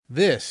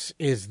This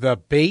is the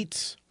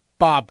Bates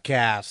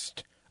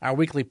Bobcast, our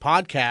weekly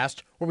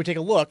podcast where we take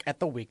a look at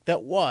the week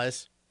that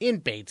was in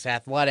Bates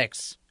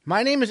athletics.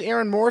 My name is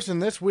Aaron Morse,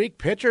 and this week,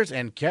 pitchers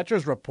and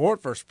catchers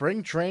report for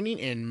spring training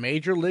in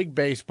Major League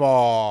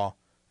Baseball.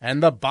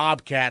 And the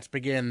Bobcats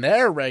begin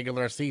their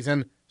regular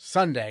season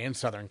Sunday in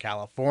Southern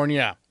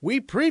California. We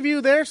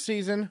preview their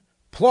season,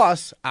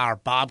 plus our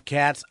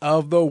Bobcats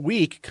of the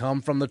week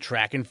come from the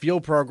track and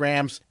field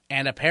programs,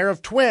 and a pair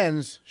of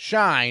twins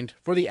shined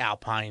for the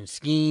Alpine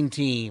skiing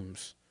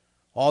teams.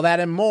 All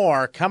that and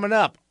more coming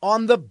up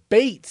on the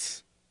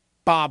Bates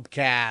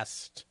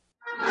Bobcast.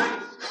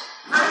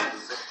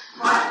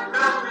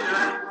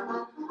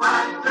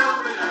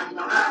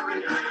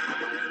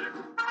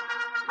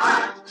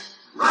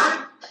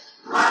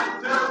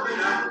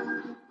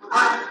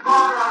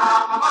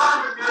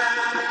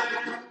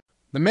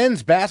 The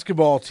men's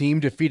basketball team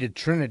defeated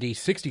Trinity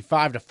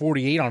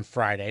 65-48 on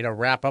Friday to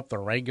wrap up the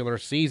regular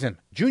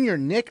season. Junior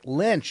Nick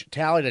Lynch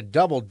tallied a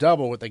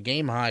double-double with a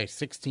game-high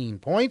 16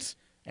 points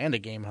and a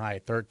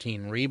game-high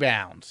 13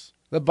 rebounds.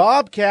 The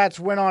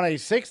Bobcats went on a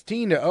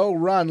 16-0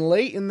 run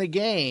late in the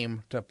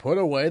game to put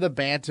away the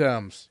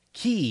Bantams,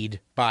 keyed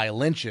by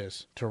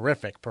Lynch's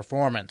terrific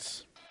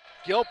performance.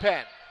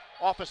 Gilpin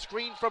off a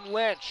screen from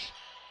Lynch.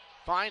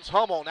 Finds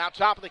Hummel, now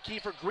top of the key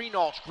for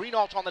Greenalch.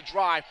 Greenalch on the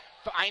drive.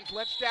 Finds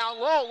Lynch down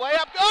low,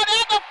 layup good,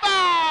 and the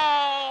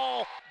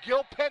foul!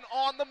 Gilpin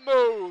on the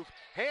move.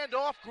 Hand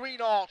off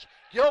Greenalch.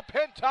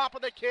 Gilpin top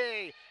of the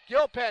key.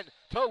 Gilpin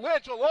to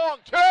Lynch, a long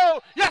two.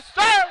 Yes,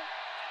 sir!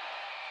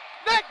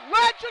 Nick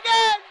Lynch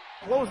again!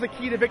 What was the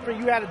key to victory?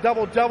 You had a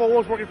double-double. What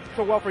was working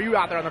so well for you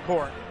out there on the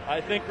court? I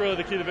think really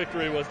the key to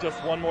victory was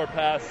just one more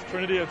pass.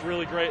 Trinity was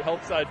really great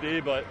help side D,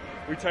 but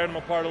we teared them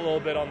apart a little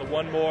bit on the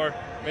one more,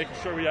 making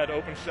sure we had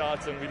open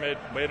shots, and we made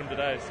them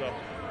today. So.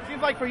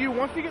 Seems like for you,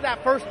 once you get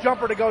that first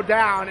jumper to go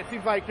down, it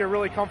seems like you're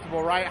really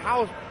comfortable, right?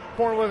 How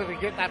important was it to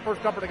get that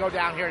first jumper to go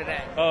down here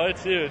today? Oh,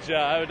 it's huge.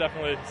 Yeah, I would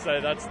definitely say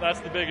that's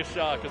the biggest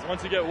shot, because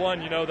once you get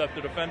one, you know that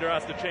the defender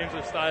has to change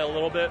their style a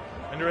little bit,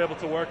 and you're able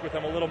to work with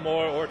them a little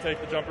more or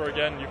take the jumper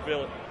again, and you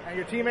feel it. And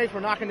your teammates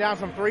were knocking down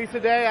some threes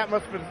today. That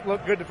must have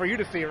looked good for you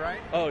to see, right?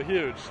 Oh,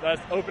 huge.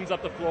 That opens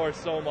up the floor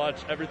so much.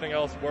 Everything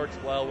else works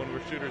well when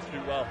we're shooters do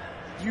well.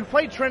 You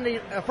played Trinity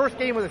the first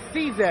game of the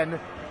season,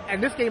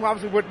 and this game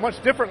obviously went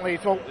much differently.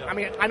 So, I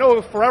mean, I know it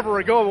was forever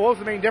ago, but what was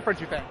the main difference,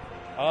 you think?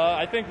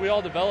 I think we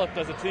all developed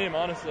as a team,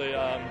 honestly.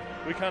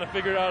 We kind of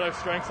figured out our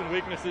strengths and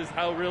weaknesses,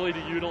 how really to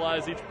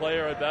utilize each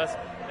player at best,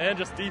 and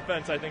just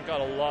defense, I think,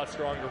 got a lot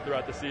stronger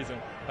throughout the season.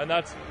 And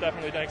that's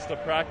definitely thanks to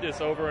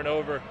practice over and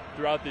over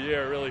throughout the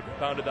year, really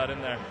pounded that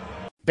in there.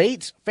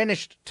 Bates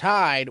finished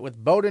tied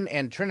with Bowdoin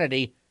and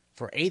Trinity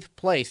for 8th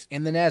place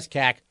in the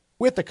NESCAC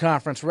with a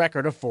conference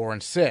record of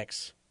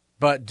 4-6.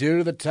 But due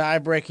to the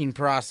tie-breaking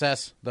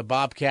process, the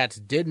Bobcats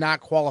did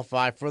not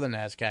qualify for the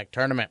NESCAC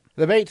tournament.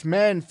 The Bates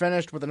men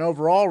finished with an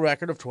overall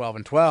record of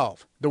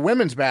 12-12. The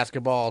women's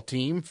basketball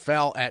team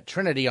fell at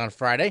Trinity on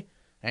Friday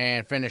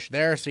and finished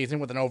their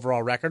season with an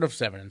overall record of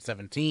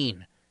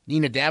 7-17.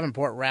 Nina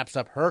Davenport wraps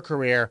up her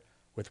career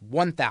with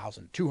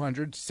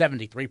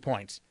 1,273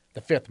 points,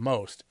 the 5th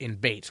most in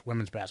Bates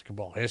women's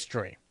basketball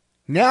history.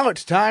 Now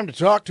it's time to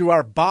talk to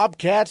our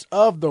Bobcats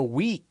of the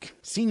week.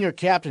 Senior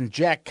captain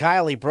Jack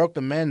Kiely broke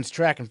the men's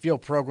track and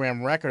field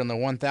program record in the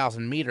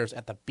 1,000 meters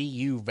at the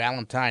BU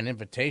Valentine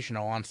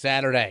Invitational on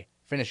Saturday,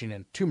 finishing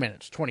in 2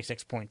 minutes,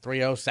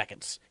 26.30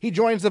 seconds. He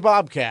joins the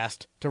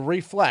Bobcast to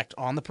reflect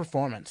on the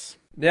performance.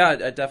 Yeah,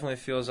 it definitely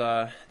feels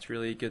it's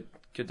really good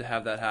to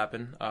have that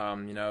happen.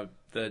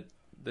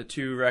 The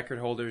two record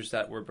holders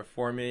that were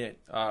before me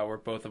were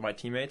both of my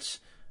teammates.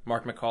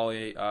 Mark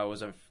McCauley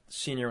was a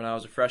senior when I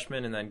was a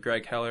freshman, and then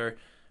Greg Heller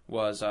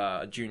was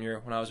a junior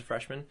when I was a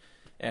freshman.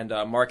 And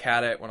Mark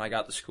had it when I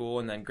got to school,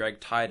 and then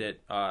Greg tied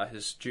it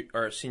his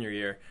senior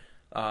year.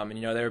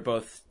 And they were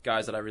both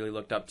guys that I really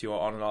looked up to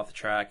on and off the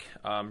track,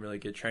 really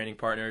good training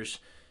partners.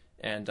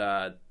 And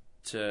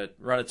to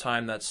run a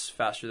time that's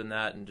faster than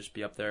that and just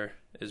be up there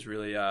is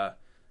really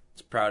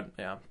it's proud.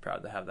 Yeah, I'm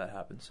proud to have that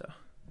happen. So.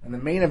 And the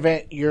main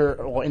event,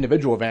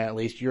 individual event at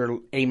least, you're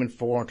aiming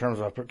for in terms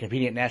of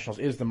competing at nationals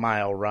is the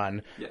mile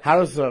run. Yeah. How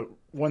does the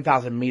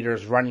 1,000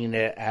 meters running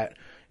it at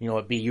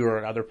BU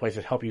or other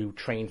places help you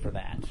train for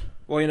that?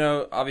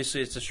 Well,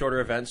 obviously it's a shorter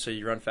event, so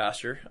you run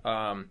faster.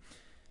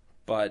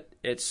 But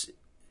it's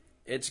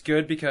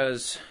good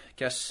because I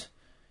guess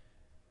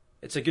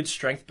it's a good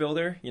strength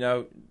builder.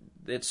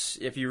 It's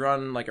if you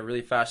run like a really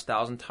fast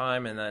 1,000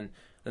 time, and then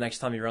the next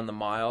time you run the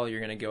mile,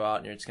 you're going to go out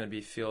and you're just going to be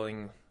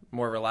feeling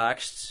more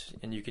relaxed,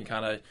 and you can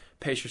kind of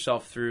pace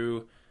yourself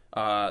through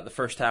the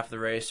first half of the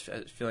race,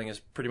 feeling as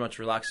pretty much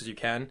relaxed as you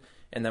can.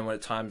 And then when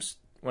it comes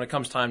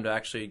time to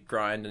actually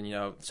grind, and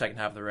the second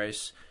half of the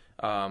race,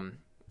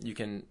 you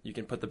can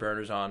put the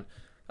burners on.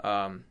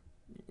 Mile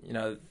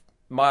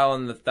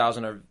and the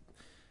 1,000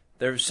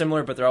 they're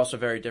similar, but they're also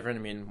very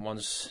different.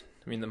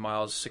 The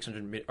mile is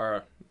 600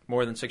 or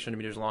more than 600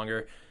 meters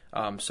longer,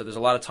 so there's a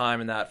lot of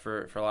time in that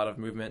for a lot of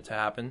movement to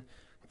happen.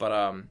 But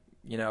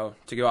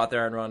to go out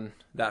there and run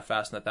that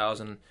fast in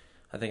 1,000,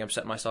 I think I'm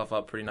setting myself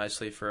up pretty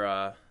nicely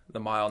for the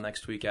mile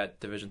next week at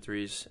Division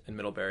 3s in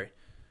Middlebury.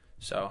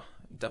 So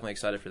definitely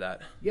excited for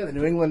that. Yeah, the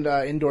New England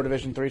Indoor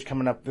Division 3 is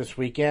coming up this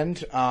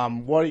weekend.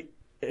 What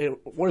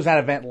is that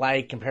event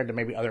like compared to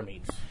maybe other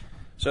meets?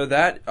 So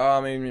that,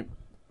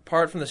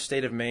 apart from the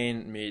state of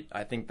Maine meet,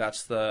 I think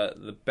that's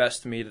the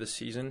best meet of the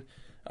season.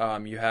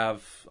 You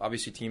have,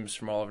 obviously, teams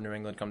from all over New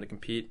England come to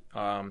compete,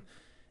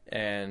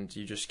 and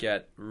you just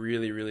get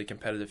really, really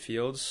competitive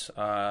fields.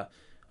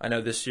 I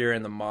know this year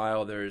in the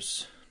mile,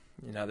 there's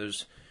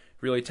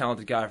really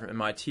talented guy from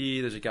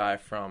MIT, there's a guy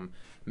from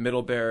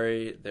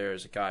Middlebury,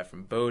 there's a guy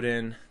from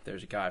Bowdoin,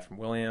 there's a guy from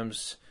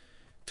Williams,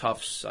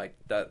 Tufts, like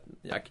that.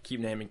 I could keep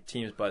naming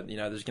teams, but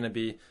there's going to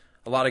be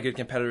a lot of good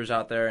competitors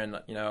out there, and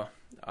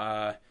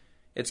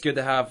it's good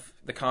to have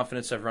the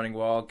confidence of running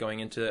well going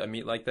into a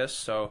meet like this.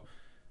 So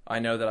I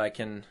know that I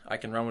can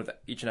run with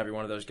each and every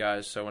one of those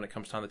guys. So when it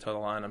comes time to toe the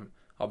line,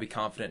 I'll be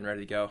confident and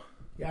ready to go.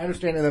 Yeah, I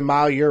understand in the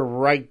mile you're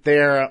right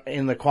there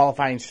in the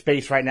qualifying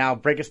space right now.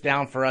 Break us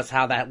down for us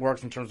how that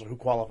works in terms of who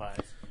qualifies.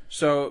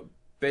 So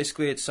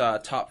basically it's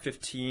top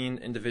 15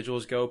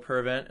 individuals go per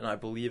event, and I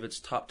believe it's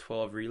top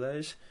 12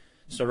 relays.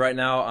 So right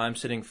now I'm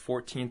sitting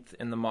 14th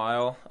in the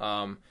mile,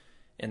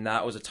 and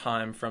that was a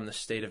time from the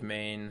state of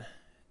Maine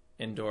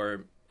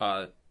indoor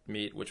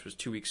meet, which was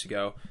 2 weeks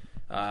ago.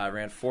 I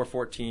ran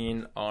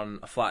 4:14 on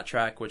a flat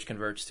track, which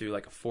converts to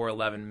like a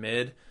 4:11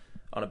 mid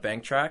on a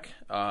bank track.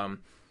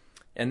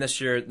 And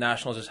this year,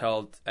 Nationals is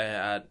held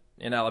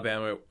in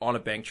Alabama on a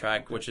bank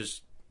track, which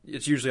is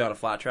it's usually on a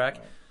flat track.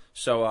 Right.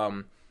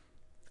 So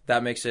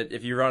that makes it,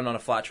 if you run on a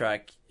flat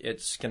track,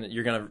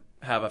 you're gonna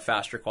have a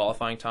faster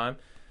qualifying time.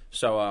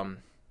 So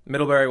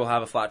Middlebury will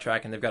have a flat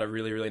track, and they've got a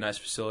really, really nice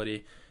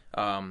facility.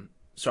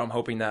 So I'm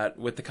hoping that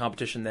with the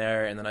competition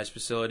there and the nice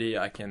facility,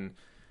 I can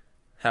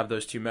have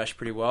those two mesh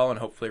pretty well and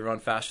hopefully run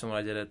faster than what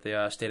I did at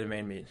the State of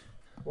Maine meet.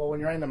 Well,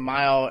 when you're running the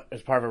mile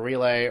as part of a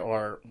relay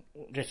or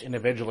just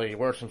individually,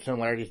 what are some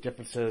similarities,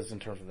 differences in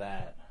terms of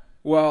that?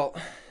 Well,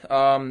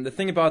 the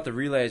thing about the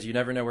relay is you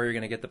never know where you're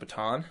going to get the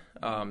baton.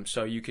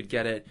 So you could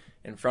get it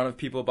in front of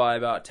people by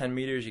about 10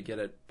 meters. You get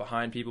it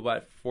behind people by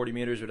 40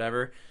 meters,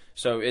 whatever.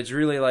 So it's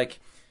really like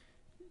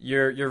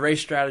your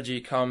race strategy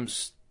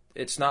comes.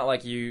 It's not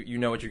like you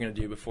know what you're going to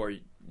do before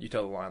you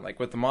toe the line. Like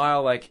with the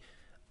mile, like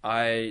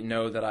I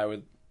know that I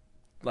would,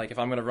 like if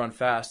I'm going to run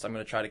fast, I'm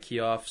going to try to key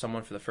off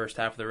someone for the first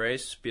half of the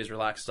race, be as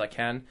relaxed as I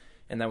can,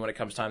 and then when it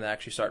comes time to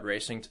actually start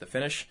racing to the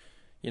finish,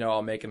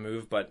 I'll make a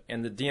move. But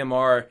in the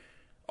DMR,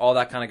 all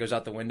that kind of goes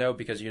out the window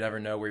because you never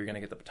know where you're going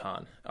to get the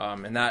baton.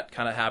 And that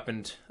kind of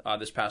happened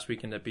this past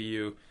weekend at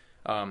BU.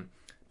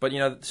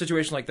 But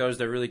situations like those,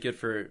 they're really good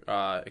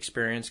for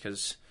experience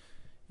because,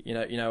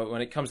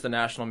 when it comes to the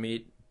national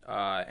meet,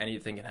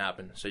 anything can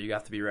happen. So you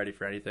have to be ready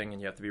for anything, and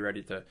you have to be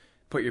ready to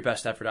put your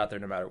best effort out there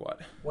no matter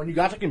what. When you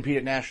got to compete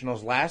at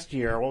Nationals last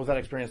year, what was that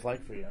experience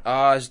like for you?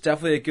 It's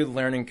definitely a good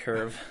learning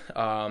curve.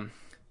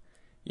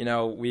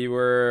 We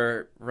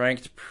were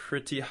ranked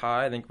pretty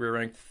high. I think we were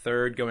ranked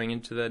third going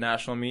into the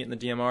national meet in the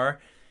DMR.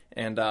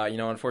 And,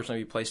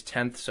 unfortunately we placed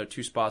 10th, so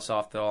 2 spots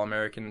off the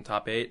All-American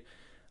top 8.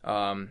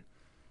 And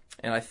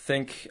I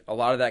think a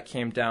lot of that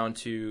came down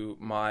to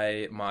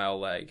my mile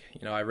leg.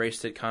 I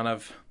raced it kind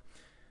of,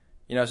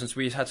 since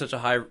we had such a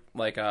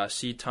high,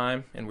 seed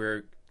time and we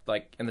were,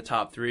 in the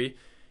top 3,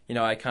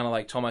 I kind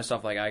of, told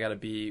myself, I got to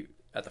be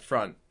at the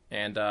front.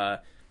 And I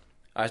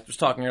was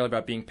talking earlier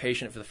about being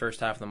patient for the first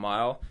half of the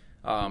mile.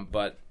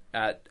 But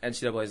at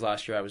NCAA's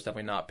last year, I was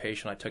definitely not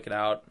patient. I took it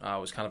out. I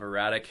was kind of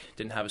erratic,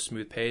 didn't have a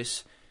smooth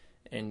pace.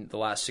 In the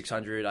last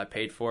 600, I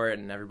paid for it,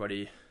 and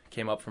everybody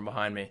came up from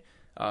behind me.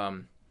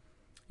 And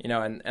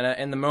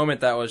in the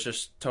moment, that was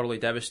just totally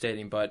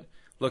devastating. But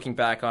looking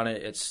back on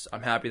it,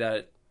 I'm happy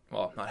that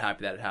not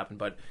happy that it happened,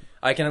 but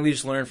I can at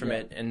least learn from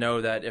it and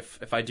know that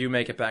if I do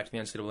make it back to the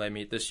NCAA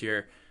meet this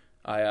year,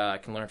 I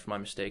can learn from my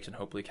mistakes and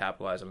hopefully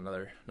capitalize on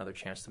another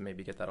chance to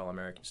maybe get that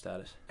All-American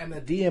status. And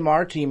the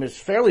DMR team is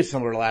fairly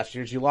similar to last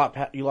year's. You lost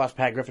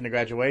Pat Griffin to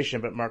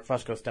graduation, but Mark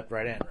Fusco stepped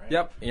right in, right?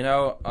 Yep.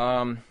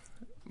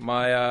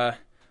 My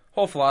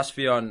whole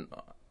philosophy on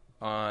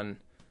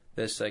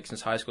this,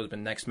 since high school, has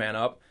been next man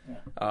up.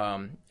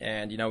 Yeah.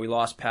 And we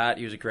lost Pat.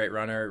 He was a great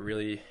runner.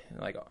 Really,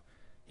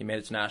 he made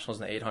it to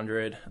nationals in the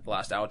 800, the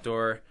last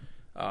outdoor.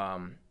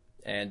 And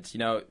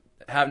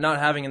not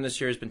having him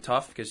this year has been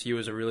tough because he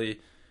was a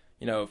really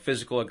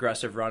physical,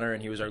 aggressive runner,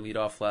 and he was our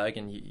leadoff leg,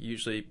 and he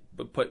usually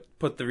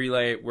put the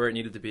relay where it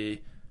needed to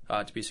be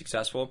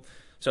successful.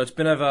 So it's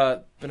been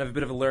a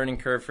bit of a learning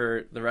curve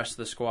for the rest of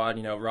the squad.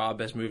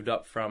 Rob has moved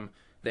up from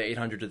the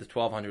 800 to the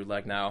 1200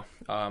 leg now,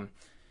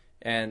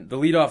 and the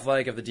leadoff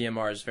leg of the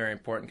DMR is very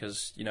important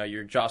because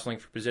you're jostling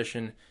for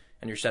position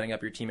and you're setting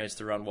up your teammates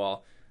to run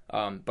well.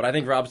 But I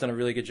think Rob's done a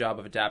really good job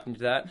of adapting to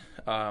that.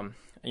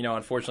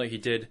 Unfortunately, he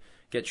did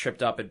get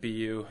tripped up at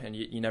BU, and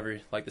you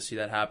never like to see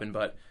that happen,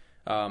 but.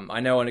 I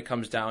know when it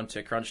comes down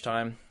to crunch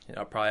time,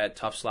 probably at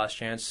Tufts last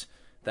chance,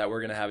 that we're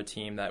going to have a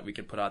team that we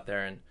can put out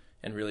there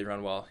and really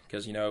run well.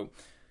 Because,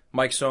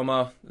 Mike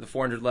Soma, the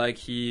 400 leg,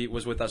 he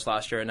was with us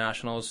last year at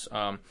Nationals.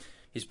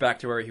 he's back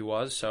to where he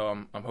was. So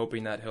I'm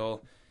hoping that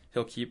he'll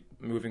keep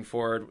moving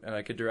forward in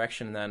a good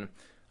direction. And then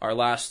our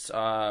last,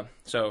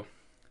 so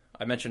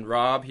I mentioned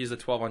Rob, he's the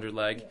 1200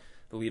 leg,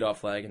 the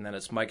leadoff leg, and then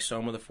it's Mike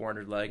Soma, the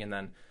 400 leg, and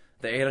then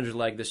the 800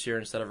 leg this year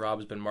instead of Rob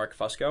has been Mark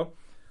Fusco.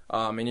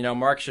 And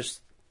Mark's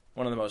just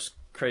one of the most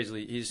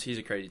crazily, he's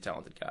a crazy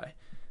talented guy.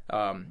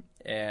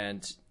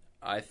 And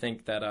I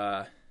think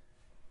that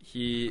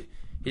he's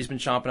been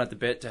chomping at the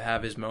bit to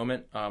have his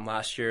moment.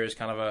 Last year is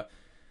kind of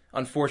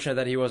unfortunate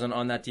that he wasn't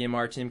on that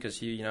DMR team because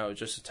he,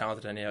 just as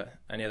talented as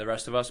any of the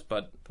rest of us.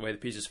 But the way the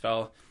pieces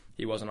fell,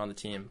 he wasn't on the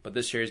team. But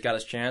this year he's got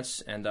his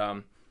chance.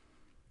 And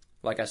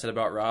like I said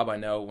about Rob, I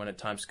know when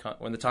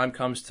the time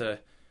comes to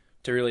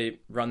really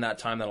run that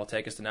time that'll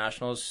take us to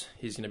nationals,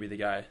 he's going to be the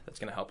guy that's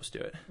going to help us do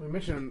it. We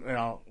mentioned,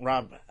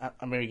 Rob,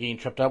 getting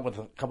tripped up with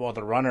a couple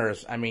other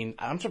runners. I mean,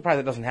 I'm surprised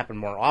it doesn't happen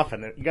more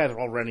often. You guys are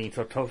all running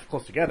so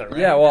close together,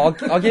 right? Yeah, well,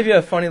 I'll give you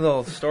a funny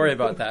little story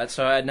about that.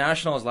 So at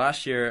nationals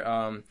last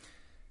year,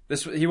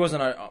 he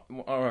wasn't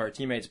one of our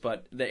teammates,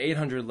 but the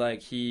 800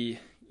 leg,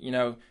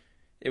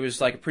 it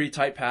was like a pretty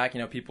tight pack.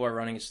 People are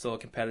running, it's still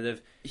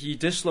competitive. He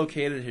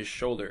dislocated his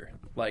shoulder,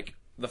 like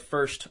the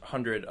first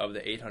 100 of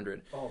the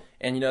 800. Oh.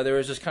 And, there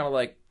was this kind of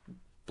like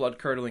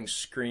blood-curdling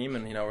scream,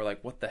 and, we're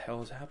like, what the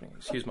hell is happening?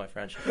 Excuse my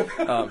French.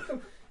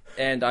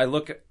 And I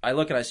look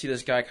and I see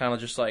this guy kind of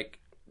just like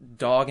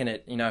dogging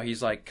it.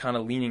 He's like kind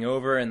of leaning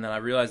over, and then I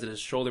realized that his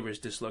shoulder was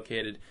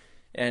dislocated.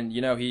 And,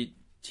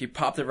 he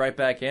popped it right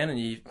back in, and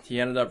he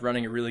ended up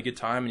running a really good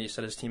time, and he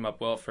set his team up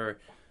well for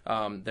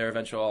their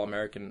eventual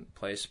All-American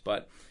place.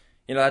 But,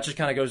 that just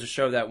kind of goes to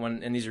show that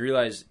when in these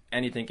relays,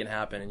 anything can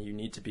happen, and you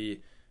need to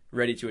be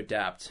ready to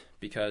adapt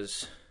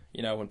because,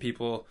 when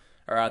people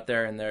are out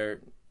there in their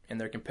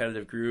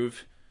competitive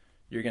groove,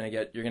 you're gonna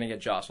get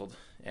jostled,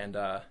 and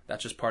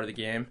that's just part of the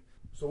game.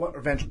 So what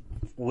events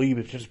will you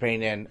be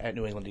participating in at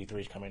New England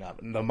D3s coming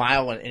up? The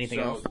mile and anything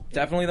else?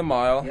 Definitely the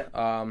mile.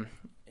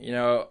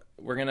 Yeah.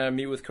 We're going to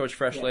meet with Coach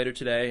Fresh later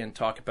today and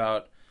talk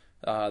about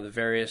the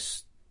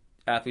various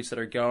athletes that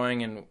are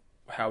going and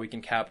how we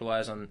can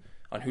capitalize on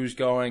who's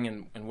going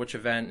and which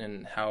event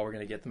and how we're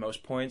going to get the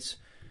most points.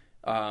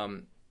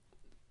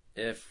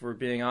 If we're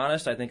being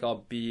honest, I think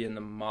I'll be in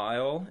the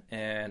mile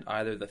and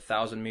either the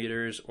 1,000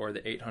 meters or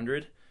the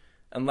 800,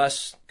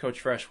 unless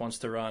Coach Fresh wants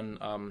to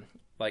run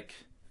like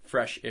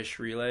fresh-ish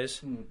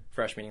relays.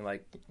 Fresh meaning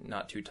like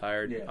not too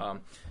tired. Yeah.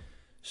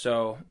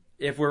 So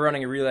if we're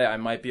running a relay, I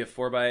might be a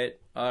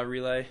 4x8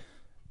 relay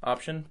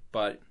option,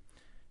 but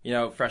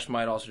Fresh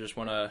might also just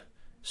want to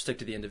stick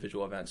to the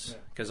individual events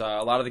because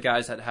a lot of the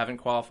guys that haven't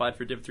qualified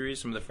for Div 3,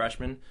 some of the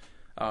freshmen,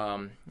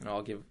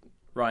 I'll give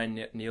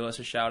Ryan Nealis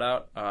a shout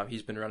out.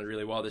 He's been running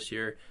really well this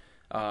year.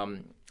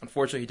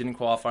 Unfortunately, he didn't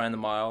qualify in the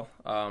mile.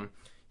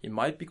 He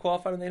might be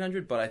qualified in the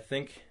 800, but I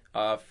think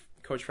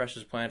Coach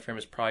Fresh's plan for him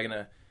is probably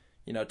going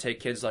to take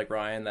kids like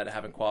Ryan that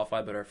haven't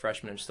qualified but are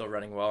freshmen and still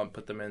running well and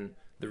put them in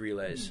the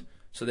relays.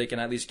 So they can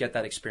at least get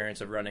that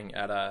experience of running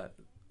at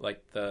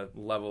the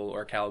level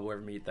or caliber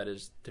of meet that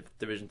is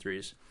Division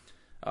 3s.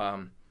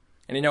 And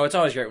it's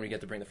always great when we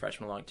get to bring the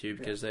freshmen along too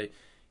because they,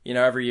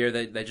 every year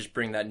they just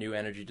bring that new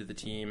energy to the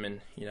team, and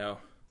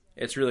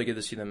it's really good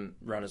to see them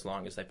run as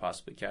long as they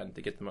possibly can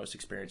to get the most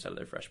experience out of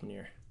their freshman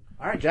year.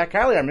 All right, Jack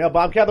Kiely, our male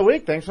Bobcat of the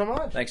Week. Thanks so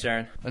much. Thanks,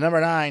 Aaron. The number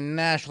 9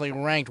 nationally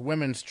ranked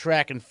women's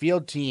track and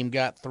field team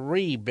got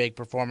 3 big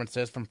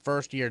performances from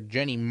first-year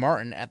Jenny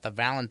Martin at the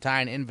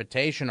Valentine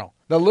Invitational.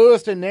 The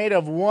Lewiston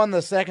native won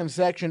the second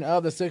section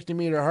of the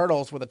 60-meter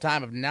hurdles with a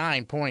time of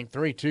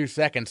 9.32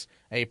 seconds,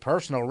 a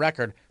personal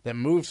record that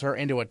moves her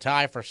into a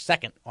tie for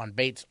second on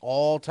Bates'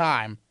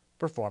 all-time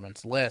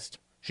performance list.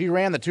 She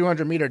ran the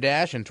 200-meter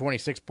dash in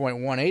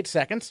 26.18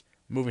 seconds,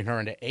 moving her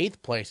into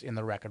 8th place in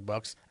the record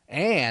books,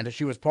 and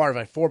she was part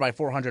of a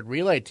 4x400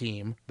 relay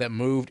team that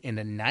moved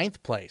into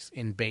 9th place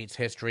in Bates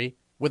history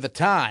with a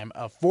time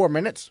of 4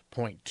 minutes,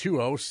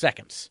 0.20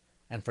 seconds.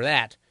 And for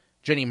that,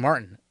 Jenny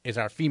Martin is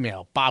our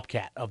female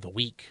Bobcat of the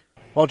Week.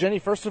 Well, Jenny,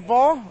 first of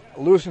all,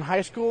 Lewiston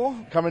High School,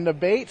 coming to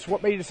Bates.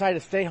 What made you decide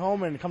to stay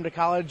home and come to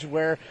college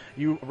where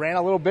you ran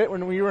a little bit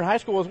when you were in high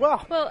school as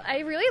well? Well, I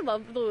really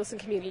love the Lewiston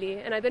community,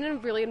 and I've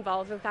been really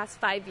involved for the past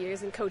 5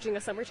 years in coaching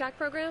a summer track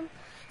program.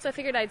 So I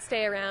figured I'd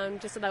stay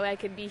around just so that way I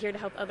could be here to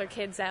help other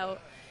kids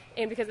out.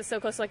 And because it's so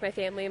close to my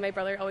family, and my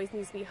brother always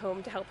needs me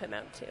home to help him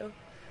out too.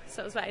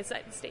 So that's why I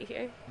decided to stay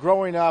here.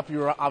 Growing up, you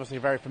were obviously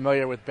very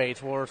familiar with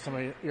Bates. What were some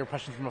of your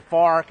impressions from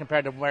afar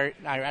compared to where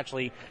now you're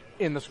actually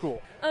in the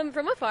school?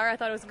 From afar, I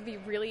thought it was going to be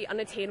really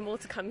unattainable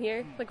to come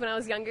here, like when I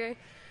was younger,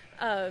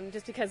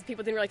 just because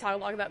people didn't really talk a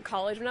lot about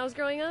college when I was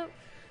growing up.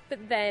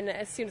 But then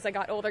as soon as I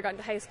got older, got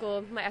into high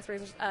school, my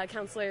aspirations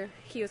counselor,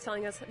 he was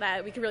telling us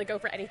that we could really go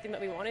for anything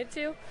that we wanted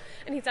to.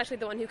 And he's actually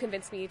the one who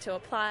convinced me to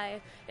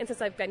apply. And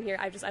since I've been here,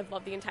 I've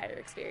loved the entire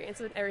experience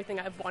with everything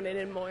I've wanted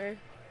and more.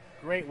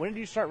 Great. When did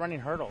you start running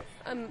hurdles?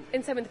 In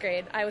 7th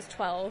grade. I was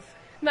 12.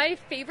 My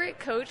favorite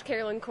coach,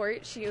 Carolyn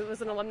Court, she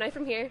was an alumni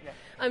from here.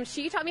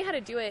 She taught me how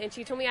to do it, and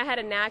she told me I had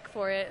a knack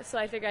for it, so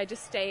I figured I'd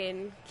just stay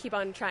and keep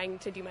on trying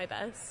to do my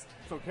best.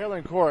 So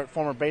Carolyn Court,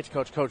 former Bates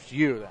coach, coached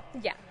you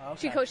then? Yeah.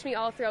 Okay. She coached me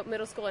all throughout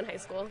middle school and high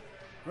school.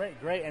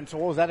 Great. And so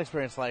what was that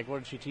experience like? What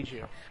did she teach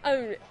you?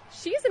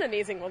 She's an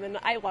amazing woman.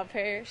 I love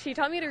her. She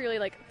taught me to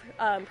really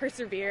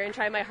persevere and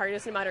try my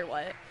hardest no matter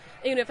what.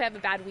 Even if I have a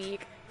bad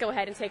week, go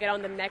ahead and take it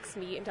on the next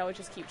meet and don't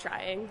just keep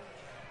trying.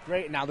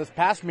 Great. Now, this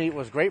past meet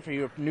was great for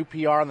you. A new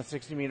PR on the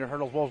 60-meter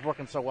hurdles. What was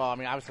working so well? I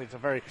mean, obviously, it's a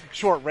very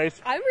short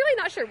race. I'm really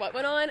not sure what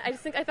went on. I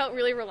just think I felt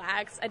really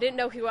relaxed. I didn't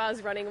know who I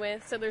was running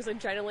with, so there's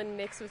adrenaline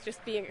mixed with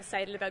just being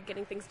excited about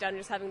getting things done and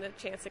just having the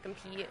chance to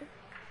compete.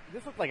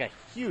 This looked like a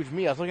huge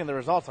meet. I was looking at the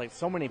results. Like,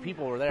 so many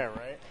people were there,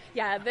 right?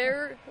 Yeah,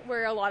 there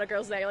were a lot of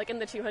girls there. Like, in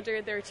the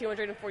 200, there were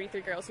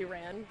 243 girls who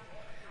ran.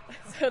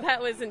 So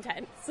that was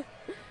intense.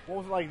 What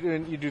was it like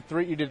doing? You did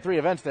three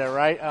events there,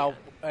 right?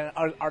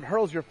 Are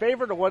hurdles your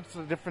favorite, or what's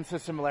the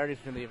differences, similarities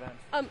between the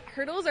events?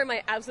 Hurdles are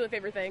my absolute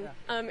favorite thing.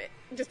 Yeah.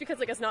 Just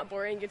because it's not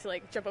boring, you get to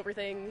jump over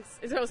things.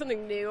 It's always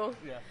something new.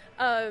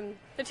 Yeah.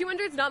 The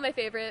 200 is not my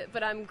favorite,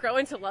 but I'm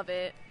growing to love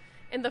it.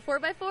 And the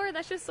 4x4,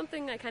 that's just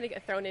something I kind of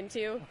get thrown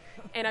into,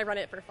 and I run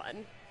it for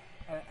fun.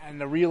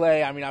 And the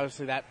relay, I mean,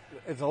 obviously that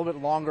is a little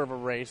bit longer of a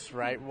race,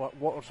 right? What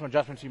were some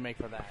adjustments you make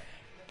for that?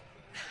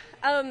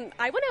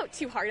 I went out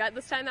too hard at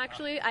this time,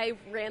 actually. I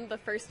ran the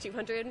first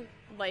 200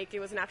 like it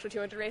was an actual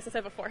 200 race instead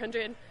of a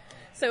 400.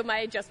 So my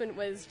adjustment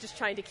was just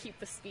trying to keep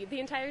the speed the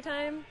entire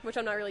time, which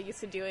I'm not really used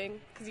to doing,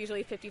 because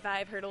usually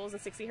 55 hurdles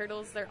and 60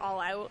 hurdles, they're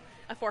all out.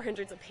 A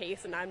 400's a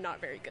pace, and I'm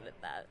not very good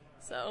at that.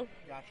 So.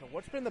 Gotcha.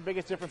 What's been the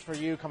biggest difference for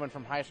you coming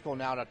from high school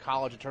now to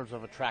college in terms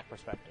of a track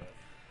perspective?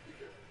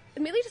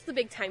 Mainly just the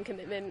big time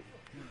commitment.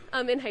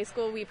 In high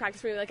school, we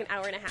practice maybe an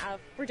hour and a half.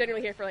 We're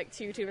generally here for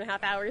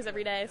 2.5 hours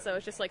every day, so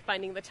it's just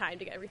finding the time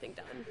to get everything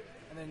done.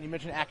 And then you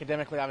mentioned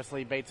academically,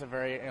 obviously Bates a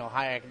very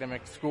high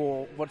academic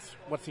school. What's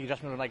the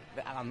adjustment like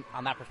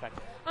on that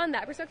perspective? On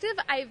that perspective,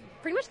 I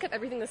pretty much kept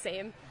everything the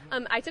same.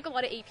 I took a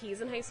lot of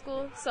APs in high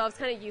school, so I was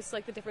kind of used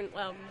to the different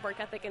work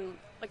ethic and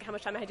how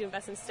much time I had to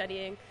invest in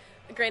studying.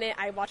 Granted,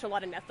 I watch a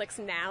lot of Netflix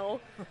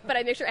now, but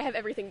I make sure I have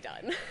everything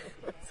done.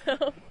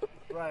 So.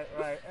 Right.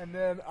 And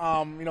then,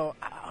 how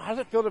does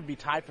it feel to be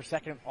tied for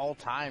second all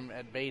time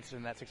at Bates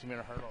in that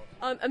 60-meter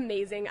hurdle?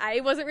 Amazing. I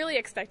wasn't really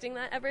expecting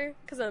that ever,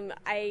 because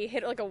I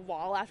hit a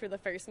wall after the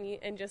first meet,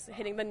 and just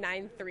hitting the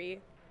 9.3,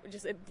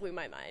 it blew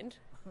my mind.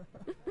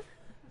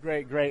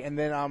 Great. And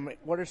then,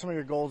 what are some of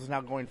your goals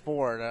now going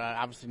forward?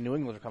 Obviously, New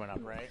England are coming up,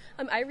 right?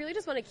 I really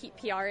just want to keep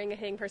PRing and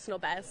hitting personal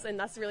bests, and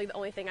that's really the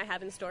only thing I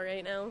have in store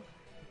right now.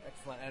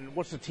 Excellent. And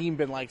what's the team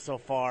been like so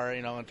far,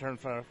 in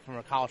terms of from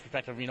a college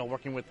perspective,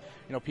 working with,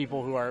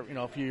 people who are,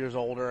 a few years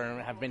older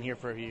and have been here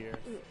for a few years?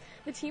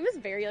 The team is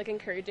very,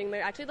 encouraging.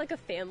 They're actually a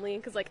family,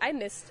 because, I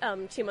missed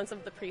 2 months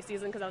of the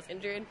preseason because I was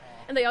injured,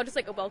 and they all just,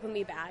 welcomed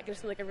me back.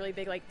 It's just, a really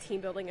big, team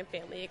building and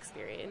family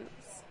experience.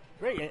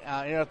 Great.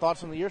 Any other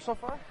thoughts on the year so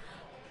far?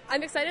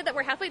 I'm excited that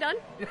we're halfway done.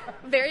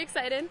 Very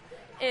excited.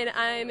 And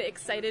I'm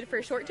excited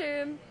for short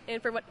term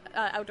and for what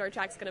outdoor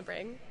track's going to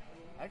bring.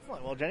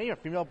 Excellent. Well, Jenny, your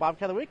female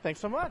Bobcat of the Week. Thanks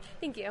so much.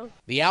 Thank you.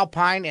 The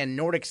Alpine and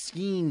Nordic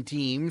skiing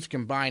teams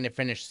combined to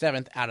finish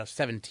 7th out of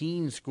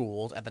 17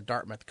 schools at the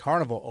Dartmouth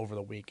Carnival over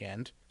the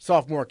weekend.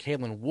 Sophomore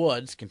Caitlin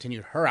Woods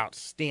continued her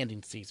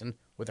outstanding season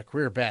with a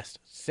career-best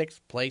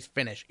 6th-place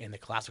finish in the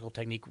classical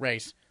technique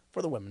race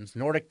for the women's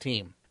Nordic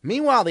team.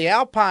 Meanwhile, the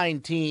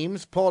Alpine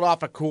teams pulled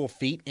off a cool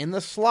feat in the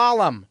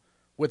slalom,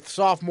 with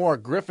sophomore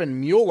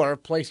Griffin Mueller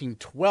placing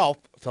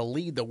 12th to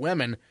lead the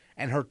women,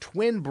 and her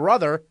twin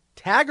brother,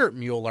 Tagert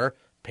Mueller,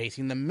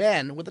 pacing the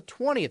men with a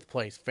 20th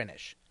place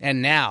finish.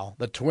 And now,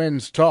 the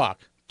twins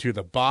talk to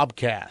the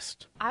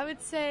Bobcast. I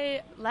would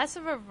say less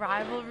of a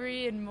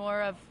rivalry and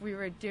more of we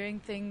were doing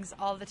things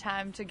all the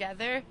time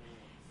together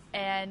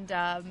and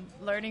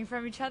learning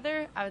from each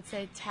other. I would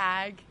say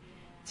Tag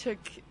took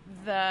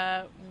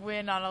the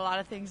win on a lot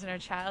of things in her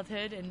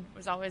childhood and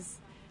was always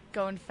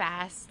going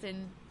fast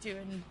and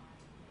doing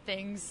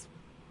things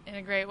in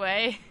a great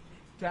way.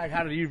 Tag,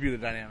 how did you view the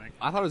dynamic?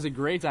 I thought it was a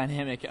great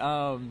dynamic.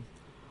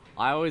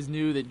 I always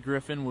knew that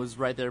Griffin was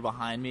right there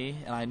behind me,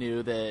 and I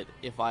knew that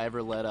if I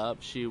ever let up,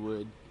 she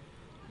would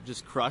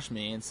just crush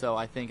me. And so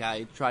I think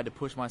I tried to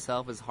push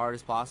myself as hard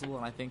as possible,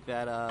 and I think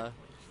that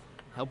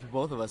helped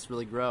both of us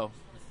really grow.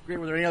 Great.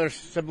 Were there any other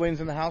siblings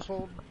in the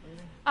household?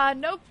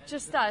 Nope,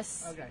 just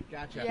us. Okay,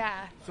 gotcha.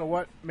 Yeah. So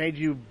what made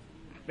you,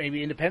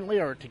 maybe independently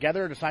or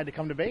together, decide to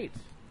come to Bates?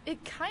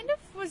 It kind of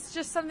was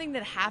just something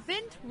that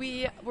happened.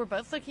 We were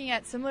both looking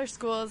at similar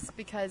schools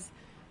because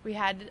we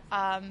had,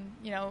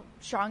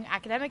 strong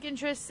academic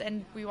interests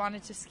and we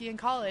wanted to ski in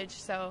college.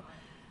 So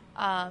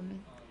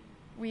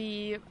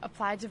we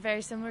applied to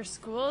very similar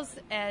schools,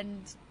 and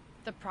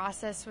the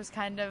process was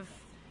kind of,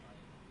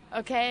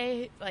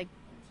 okay,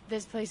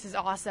 this place is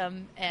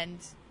awesome and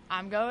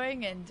I'm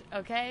going, and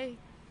okay,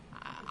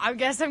 I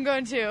guess I'm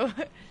going too.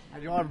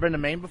 Have you all ever been to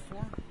Maine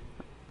before?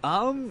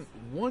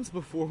 Once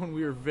before when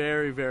we were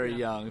very, very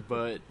young,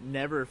 but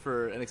never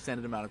for an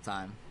extended amount of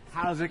time.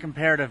 How does it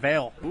compare to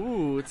Vail?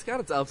 Ooh, it's got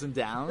its ups and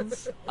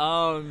downs.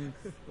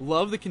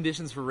 Love the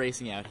conditions for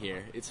racing out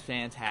here. It's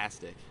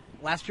fantastic.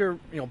 Last year,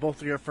 both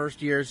of your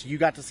first years, you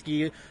got to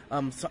ski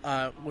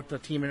with the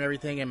team and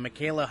everything, and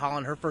Michaela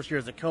Holland, her first year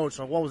as a coach.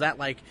 So what was that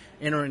like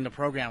entering the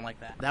program like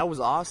that? That was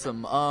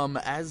awesome.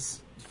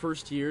 As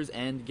first years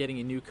and getting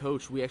a new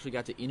coach, we actually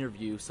got to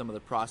interview some of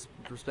the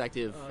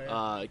prospective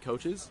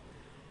coaches.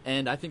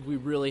 And I think we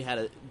really had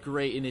a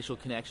great initial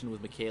connection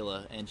with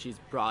Michaela, and she's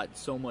brought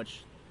so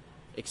much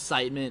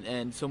excitement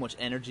and so much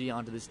energy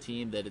onto this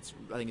team that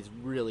I think it's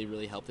really,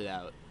 really helped it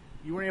out.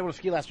 You weren't able to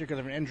ski last year because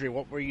of an injury.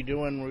 What were you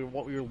doing?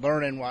 What were you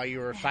learning while you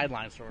were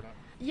sidelined, sort of?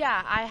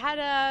 Yeah, I had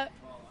a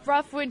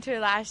rough winter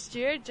last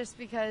year just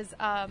because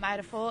I had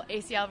a full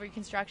ACL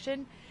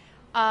reconstruction.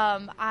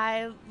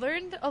 I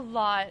learned a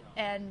lot,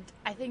 and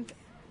I think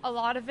a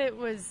lot of it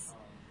was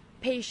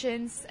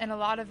patience, and a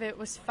lot of it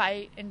was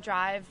fight and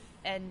drive,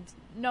 and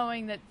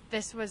knowing that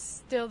this was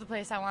still the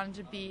place I wanted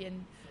to be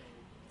and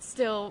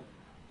still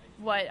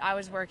what I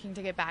was working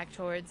to get back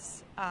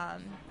towards.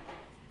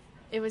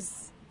 It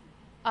was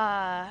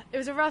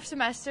a rough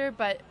semester,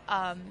 but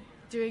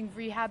doing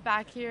rehab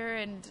back here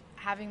and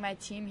having my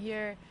team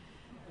here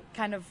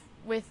kind of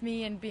with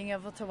me and being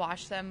able to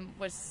watch them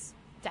was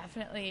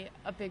definitely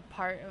a big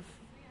part of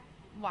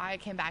why I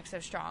came back so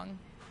strong.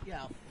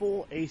 Yeah,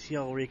 full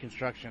ACL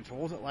reconstruction. So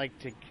what was it like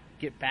to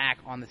get back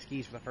on the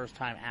skis for the first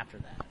time after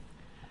that?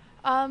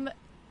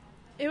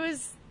 It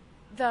was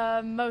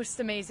the most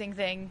amazing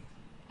thing,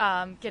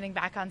 getting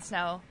back on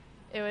snow.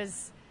 It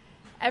was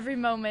every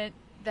moment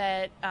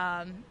that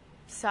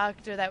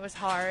sucked or that was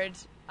hard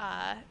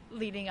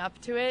leading up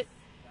to it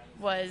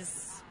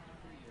was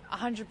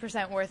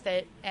 100% worth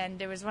it.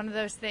 And it was one of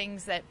those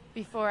things that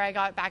before I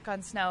got back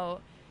on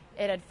snow,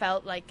 it had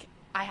felt like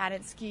I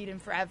hadn't skied in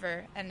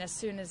forever. And as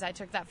soon as I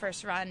took that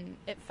first run,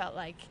 it felt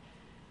like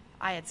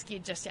I had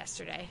skied just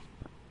yesterday.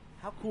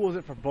 How cool is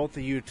it for both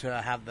of you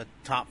to have the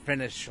top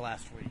finish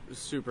last week? It was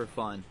super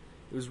fun.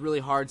 It was really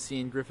hard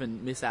seeing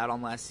Griffin miss out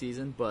on last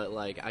season, but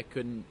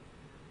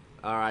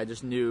I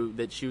just knew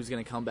that she was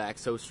going to come back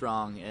so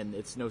strong, and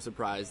it's no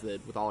surprise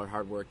that with all her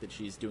hard work that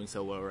she's doing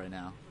so well right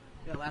now.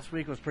 Yeah, last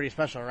week was pretty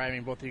special, right? I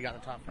mean, both of you got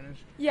the top finish.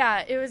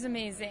 Yeah, it was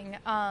amazing.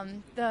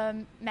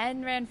 The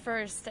men ran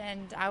first,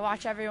 and I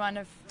watch every one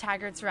of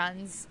Tagert's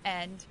runs,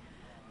 and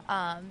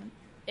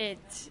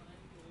it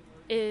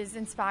is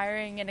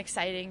inspiring and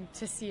exciting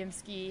to see him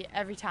ski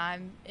every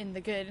time, in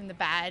the good and the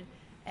bad.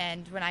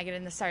 And when I get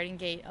in the starting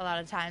gate, a lot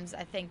of times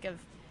I think of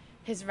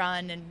his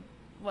run and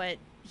what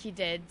he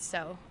did,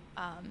 so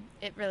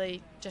it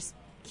really just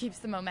keeps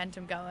the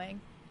momentum going.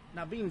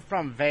 Now, being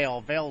from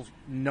Vail's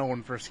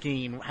known for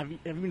skiing. Have you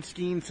been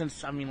skiing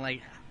since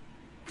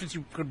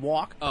you could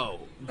walk?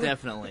 Oh,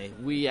 definitely.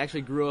 We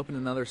actually grew up in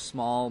another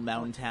small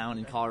mountain town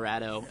in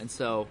Colorado, and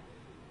so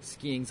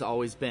skiing's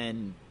always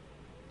been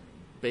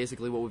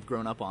basically what we've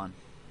grown up on.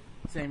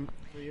 Same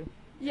for you?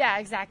 Yeah,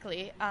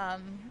 exactly.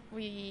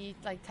 We,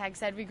 like Tag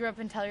said, we grew up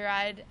in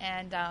Telluride,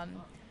 and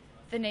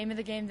the name of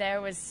the game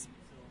there was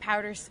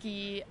powder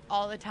ski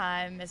all the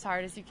time, as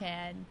hard as you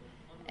can.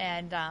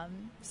 And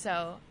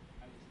so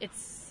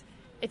it's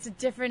a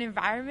different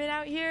environment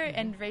out here,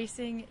 and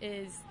racing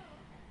is,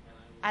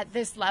 at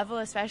this level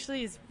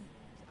especially, is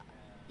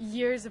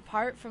years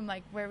apart from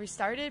like where we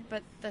started,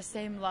 but the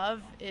same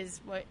love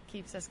is what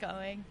keeps us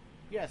going.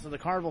 Yeah, so the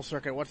carnival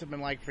circuit, what's it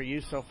been like for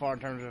you so far in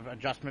terms of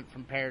adjustment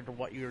compared to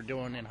what you were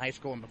doing in high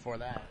school and before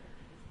that?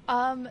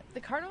 The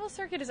carnival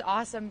circuit is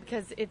awesome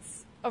because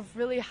it's a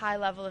really high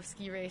level of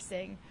ski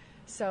racing.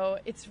 So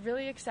it's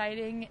really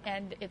exciting,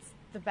 and it's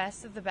the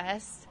best of the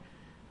best.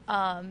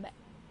 And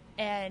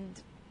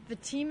the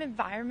team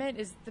environment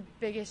is the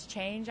biggest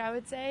change, I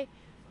would say,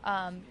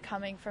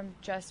 coming from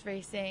just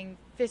racing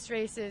FIS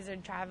races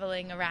and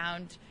traveling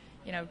around,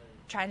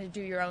 trying to do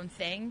your own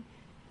thing.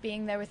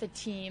 Being there with a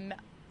team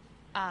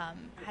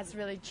has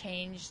really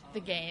changed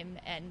the game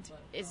and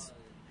is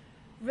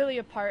really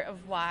a part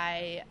of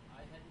why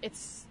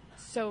it's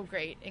so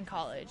great in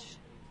college.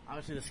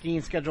 Obviously, the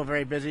skiing schedule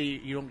very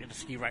busy. You don't get to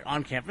ski right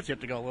on campus. You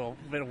have to go a little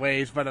bit of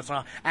ways. But it's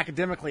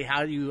academically,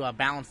 how do you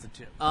balance the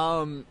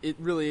two? It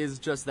really is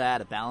just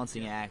that, a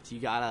balancing act. You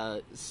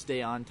gotta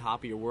stay on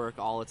top of your work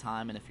all the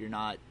time, and if you're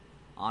not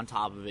on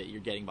top of it, you're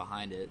getting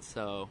behind it.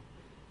 So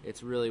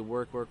it's really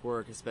work,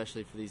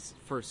 especially for these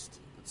first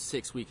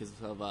 6 weeks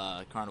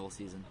of carnival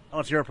season.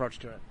 What's your approach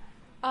to it?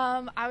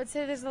 I would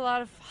say there's a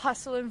lot of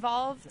hustle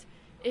involved.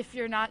 If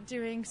you're not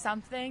doing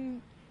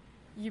something,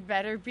 you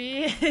better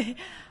be.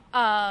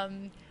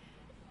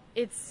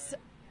 It's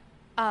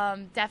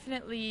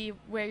definitely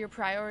where your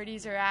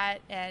priorities are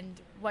at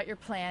and what your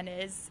plan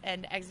is,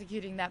 and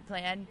executing that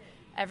plan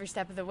every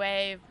step of the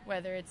way,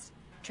 whether it's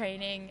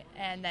training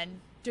and then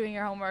doing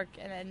your homework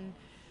and then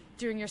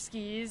doing your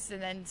skis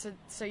and then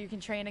so you can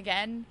train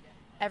again.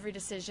 Every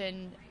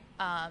decision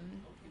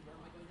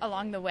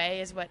along the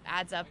way is what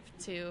adds up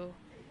to,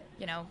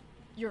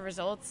 your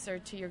results or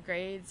to your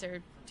grades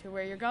or to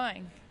where you're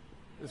going.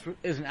 This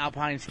is an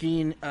Alpine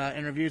skiing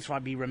interview, so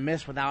I'd be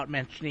remiss without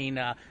mentioning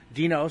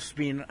Dinos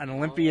being an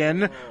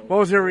Olympian. What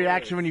was your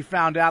reaction when you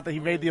found out that he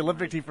made the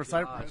Olympic team for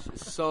Cyprus?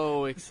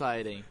 So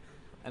exciting.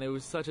 And it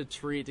was such a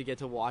treat to get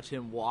to watch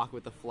him walk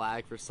with the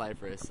flag for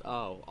Cyprus.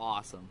 Oh,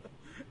 awesome.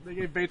 They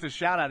gave Bates a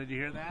shout-out. Did you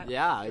hear that?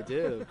 Yeah, I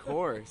did, of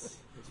course.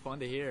 It's fun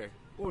to hear.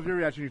 What was your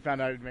reaction when you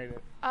found out he'd made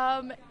it?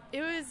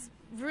 It was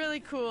really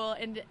cool,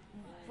 and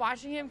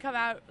watching him come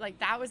out, like,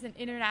 that was an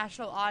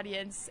international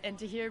audience, and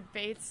to hear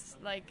Bates,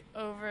 like,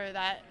 over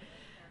that,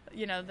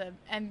 you know, the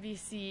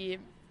NBC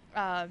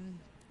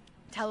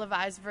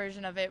televised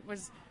version of it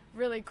was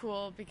really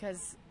cool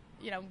because,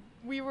 you know,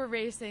 we were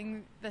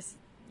racing this,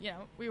 you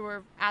know, we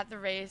were at the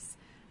race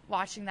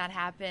watching that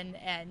happen,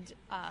 and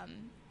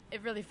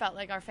it really felt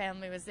like our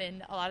family was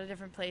in a lot of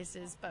different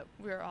places, but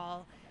we were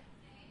all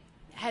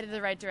headed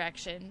the right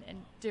direction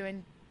and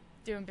doing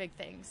big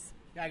things.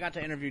 Yeah, I got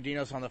to interview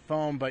Dinos on the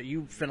phone, but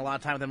you spent a lot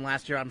of time with him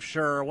last year, I'm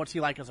sure. What's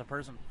he like as a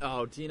person?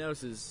 Oh,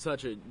 Dinos is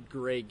such a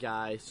great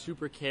guy,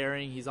 super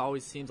caring. He's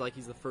always seems like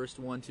he's the first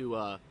one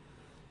to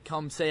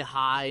come say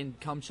hi and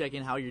come check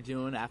in how you're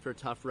doing after a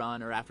tough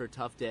run or after a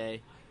tough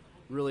day.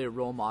 Really a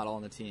role model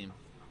on the team.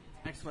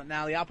 Excellent.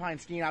 Now, the Alpine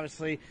skiing,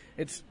 obviously,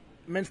 it's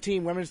men's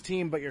team, women's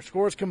team, but your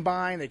scores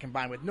combine. They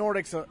combine with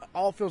Nordic, so it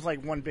all feels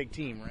like one big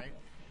team, right?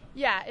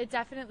 Yeah, it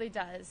definitely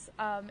does.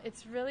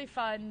 It's really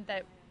fun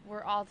that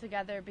we're all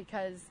together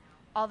because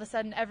all of a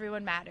sudden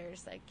everyone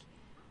matters. Like,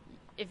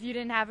 if you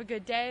didn't have a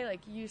good day, like,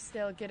 you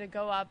still get to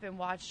go up and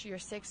watch your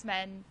 6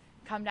 men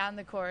come down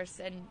the course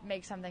and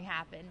make something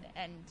happen.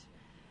 And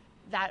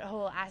that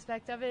whole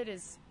aspect of it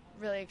is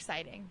really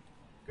exciting.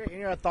 Great.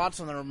 Any other thoughts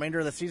on the remainder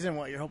of the season,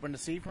 what you're hoping to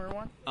see from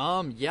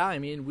everyone? Yeah, I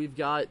mean, we've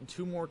got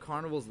 2 more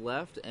carnivals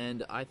left,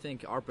 and I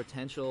think our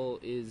potential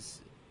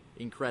is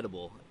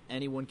incredible.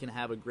 Anyone can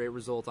have a great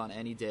result on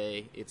any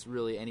day. It's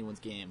really anyone's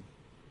game.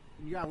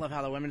 You gotta love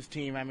how the women's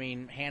team, I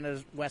mean,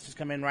 Hannah West has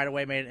come in right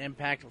away, made an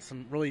impact with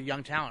some really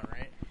young talent,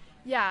 right?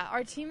 Yeah,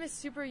 our team is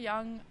super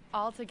young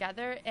all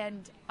together,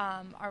 and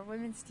our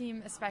women's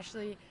team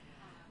especially,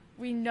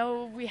 we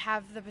know we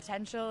have the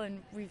potential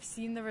and we've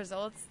seen the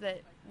results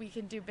that we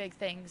can do big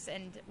things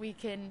and we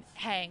can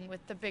hang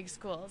with the big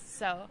schools.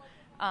 So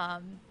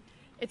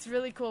it's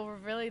really cool. We're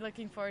really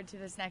looking forward to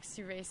this next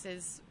 2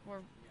 races.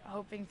 We're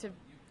hoping to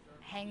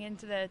hang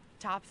into the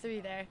top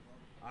 3 there.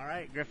 All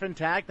right, Griffin,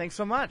 Tag, thanks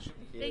so much.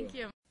 Thank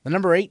you. The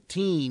number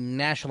 18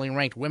 nationally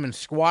ranked women's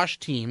squash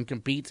team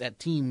competes at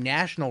Team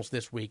Nationals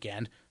this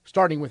weekend,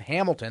 starting with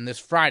Hamilton this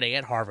Friday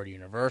at Harvard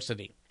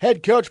University.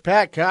 Head coach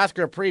Pat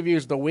Cosquer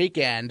previews the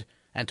weekend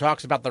and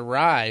talks about the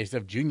rise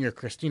of junior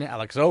Christina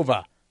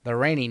Alexova, the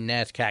reigning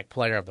NESCAC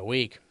Player of the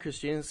Week.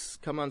 Christina's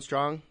come on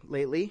strong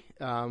lately.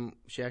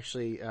 She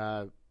actually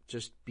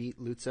just beat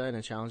Lutza in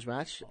a challenge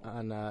match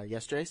on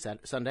yesterday,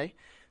 Sunday.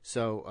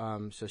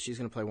 So she's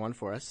going to play 1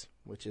 for us,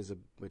 which is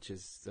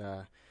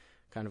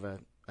kind of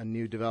a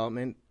new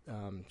development.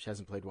 She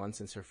hasn't played 1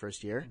 since her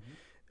first year.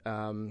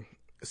 Mm-hmm.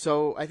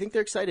 So I think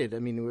they're excited. I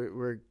mean,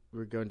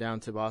 we're going down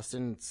to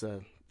Boston. It's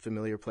a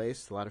familiar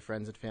place. A lot of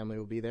friends and family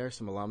will be there.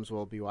 Some alums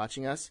will be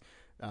watching us.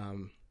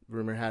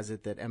 Rumor has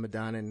it that Emma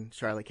Dunn and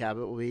Charlotte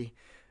Cabot will be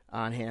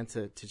on hand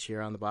to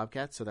cheer on the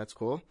Bobcats, so that's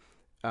cool.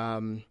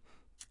 We're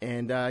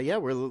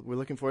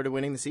looking forward to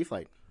winning the Sea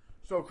Flight.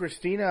 So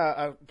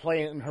Christina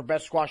playing her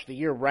best squash of the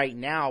year right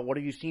now. What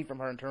have you seen from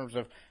her in terms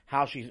of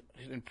how she's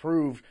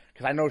improved?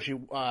 Because I know she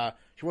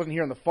wasn't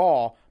here in the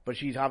fall, but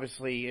she's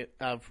obviously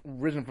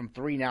risen from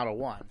 3 now to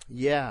 1.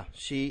 Yeah,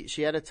 she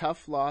had a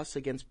tough loss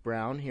against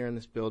Brown here in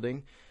this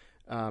building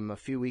a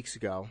few weeks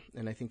ago,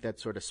 and I think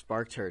that sort of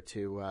sparked her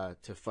to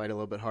fight a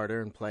little bit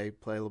harder and play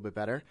a little bit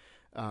better.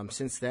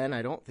 Since then,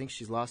 I don't think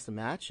she's lost a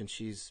match, and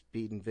she's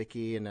beaten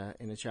Vicky in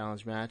a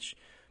challenge match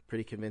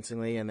pretty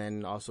convincingly, and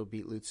then also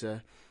beat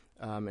Lutza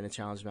in a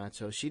challenge match.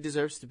 So she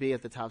deserves to be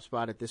at the top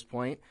spot at this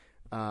point,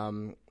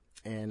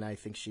 and I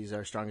think she's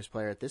our strongest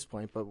player at this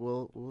point. But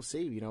we'll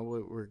see. You know,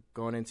 we're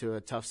going into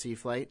a tough Sea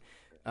Flight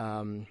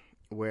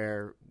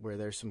where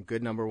there's some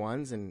good number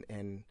 1s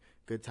and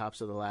good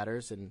tops of the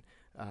ladders, and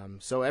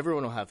so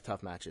everyone will have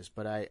tough matches.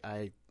 But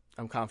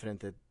I'm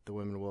confident that the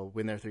women will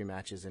win their 3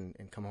 matches and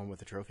come home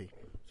with a trophy.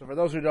 So for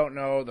those who don't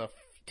know, the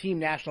Team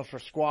Nationals for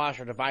squash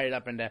are divided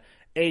up into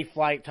A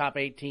Flight, top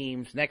 8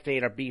 teams. Next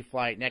 8 are B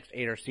Flight, next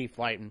 8 are C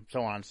Flight, and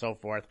so on and so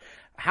forth.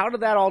 How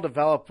did that all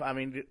develop? I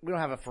mean, we don't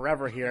have it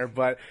forever here,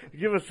 but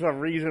give us a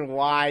reason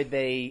why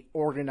they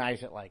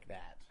organize it like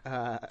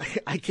that.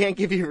 I can't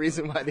give you a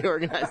reason why they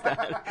organized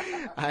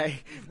that.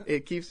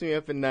 It keeps me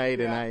up at night,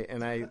 yeah.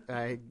 and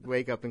I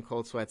wake up in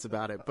cold sweats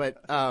about it.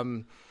 But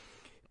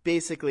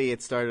basically,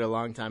 it started a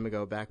long time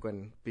ago,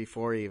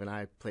 before even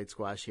I played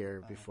squash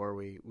here, before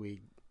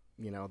we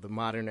the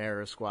modern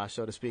era of squash,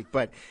 so to speak.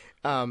 But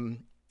I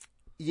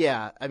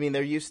mean,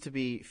 there used to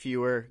be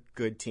fewer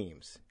good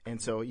teams, and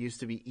so it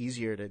used to be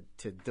easier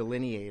to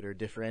delineate or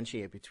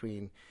differentiate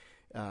between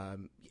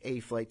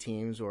A-flight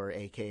teams or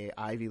AKA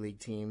Ivy League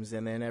teams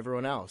and then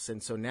everyone else.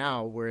 And so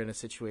now we're in a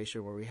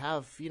situation where we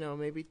have,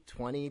 maybe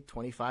 20,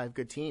 25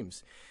 good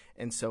teams.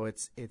 And so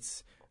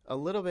it's a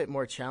little bit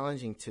more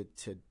challenging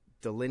to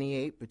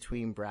delineate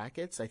between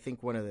brackets. I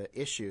think one of the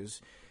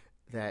issues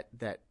that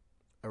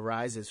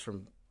arises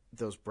from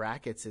those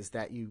brackets is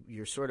that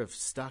you're sort of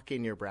stuck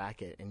in your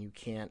bracket and you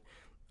can't.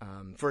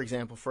 For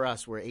example, for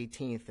us, we're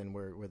 18th and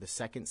we're the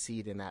second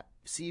seed in that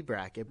C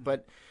bracket,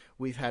 but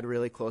we've had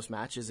really close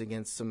matches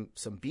against some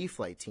B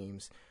flight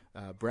teams,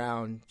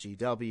 Brown,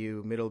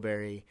 GW,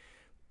 Middlebury,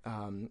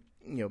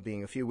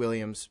 being a few,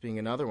 Williams being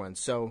another one.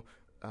 So,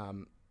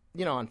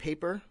 on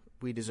paper,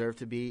 we deserve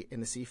to be in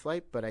the C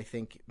flight, but I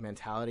think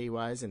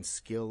mentality-wise and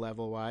skill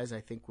level-wise, I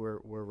think we're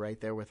right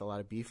there with a lot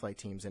of B flight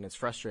teams, and it's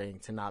frustrating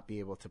to not be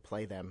able to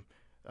play them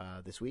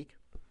this week.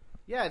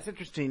 Yeah, it's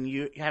interesting.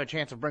 You have a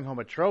chance to bring home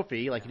a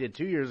trophy like you did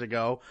 2 years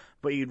ago,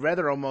 but you'd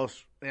rather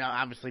almost,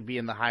 obviously be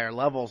in the higher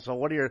level. So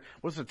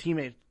what's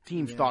the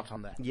team's thoughts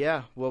on that?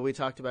 Yeah, well, we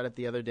talked about it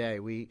the other day.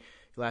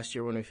 Last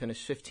year when we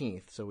finished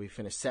 15th, so we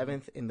finished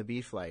 7th in the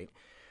B flight.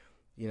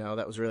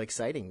 That was really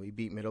exciting. We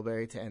beat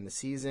Middlebury to end the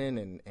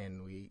season,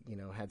 and we,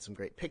 had some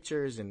great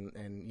pictures, and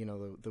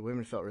the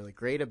women felt really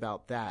great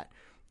about that.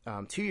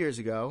 2 years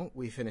ago,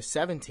 we finished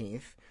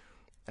 17th.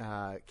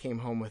 Came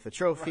home with a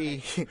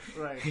trophy,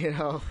 right.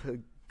 A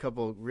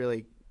couple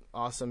really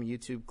awesome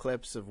YouTube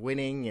clips of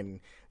winning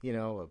and,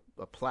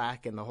 a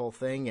plaque and the whole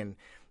thing. And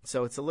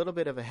so it's a little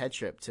bit of a head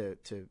trip to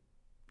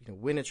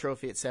win a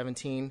trophy at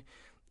 17.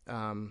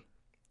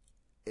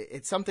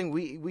 It's something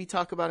we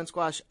talk about in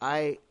squash.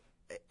 I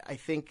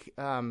think,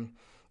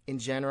 in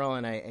general,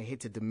 and I hate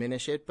to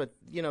diminish it, but,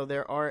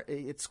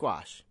 it's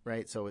squash,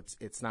 right? So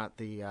it's not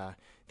the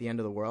end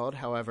of the world.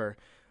 However,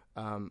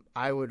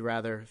 I would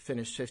rather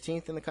finish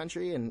 15th in the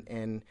country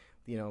and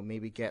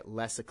maybe get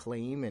less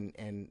acclaim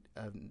and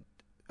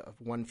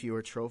one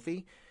fewer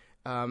trophy.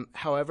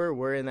 However,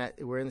 we're in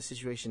the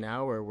situation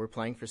now where we're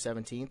playing for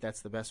 17th.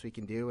 That's the best we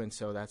can do, and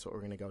so that's what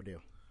we're going to go do.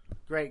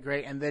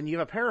 Great. And then you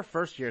have a pair of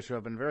first years who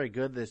have been very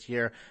good this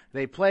year.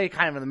 They play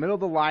kind of in the middle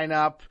of the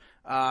lineup.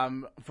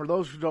 For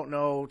those who don't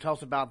know, tell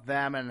us about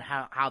them and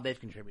how they've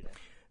contributed.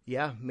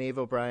 Yeah, Maeve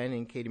O'Brien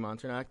and Katie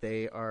Monternock,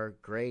 they are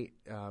great.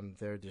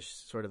 They're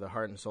just sort of the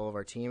heart and soul of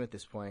our team at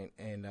this point,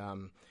 and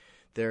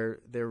they're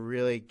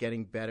really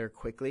getting better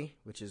quickly,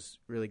 which is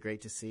really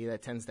great to see.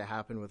 That tends to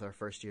happen with our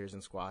first years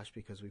in squash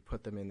because we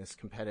put them in this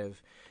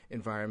competitive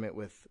environment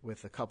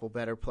with a couple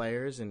better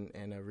players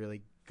and a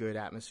really good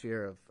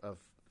atmosphere of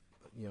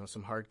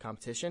some hard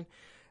competition.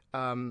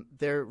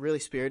 They're really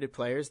spirited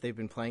players. They've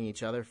been playing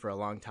each other for a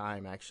long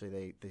time.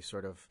 Actually, they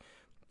sort of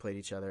played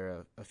each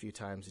other a few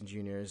times in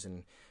juniors,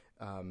 and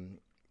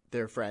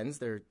they're friends.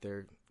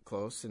 They're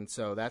close, and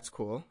so that's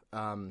cool.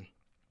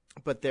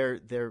 But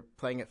they're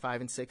playing at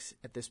 5 and 6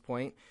 at this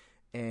point,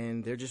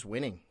 and they're just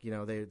winning.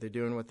 They're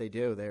doing what they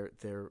do.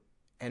 They're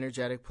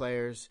energetic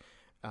players.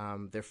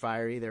 They're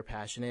fiery. They're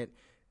passionate.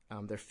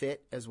 They're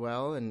fit as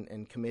well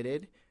and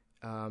committed.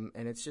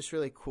 And it's just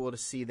really cool to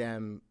see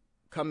them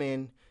come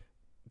in,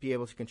 be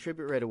able to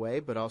contribute right away,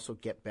 but also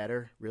get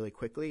better really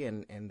quickly,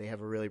 and they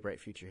have a really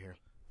bright future here.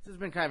 This has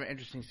been kind of an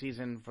interesting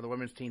season for the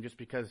women's team just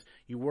because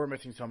you were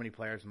missing so many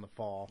players in the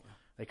fall.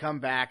 They come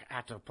back,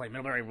 have to play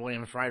Middlebury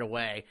Williams right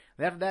away.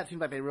 And after that, it seems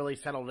like they really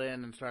settled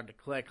in and started to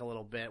click a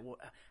little bit.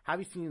 How have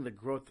you seen the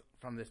growth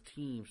from this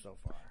team so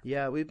far?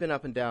 Yeah, we've been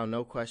up and down,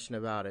 no question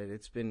about it.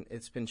 It's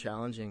been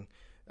challenging.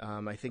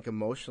 I think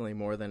emotionally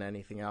more than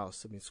anything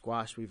else. I mean,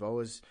 squash, we've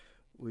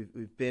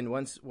been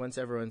once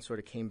everyone sort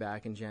of came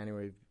back in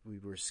January, we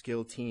were a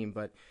skilled team,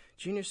 but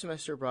junior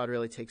semester abroad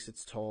really takes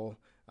its toll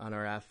on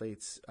our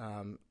athletes.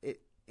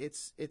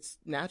 It's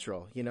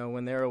natural,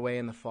 when they're away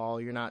in the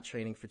fall, you're not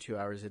training for 2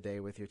 hours a day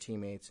with your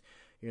teammates,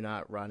 you're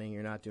not running,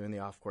 you're not doing the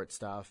off-court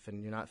stuff,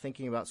 and you're not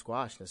thinking about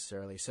squash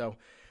necessarily. So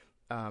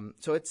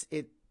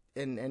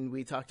and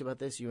we talked about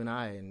this, you and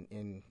I,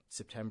 in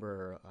September,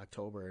 or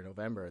October, or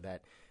November,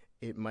 that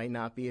it might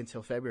not be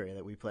until February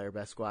that we play our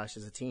best squash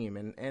as a team,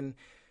 and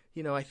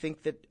I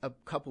think that a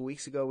couple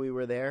weeks ago we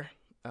were there.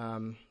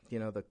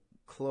 The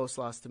close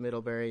loss to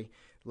Middlebury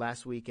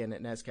last weekend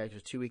at NESCAC, or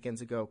 2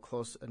 weekends ago,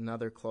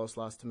 another close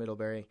loss to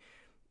Middlebury.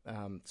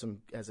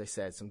 As I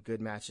said, some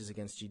good matches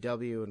against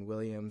GW and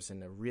Williams,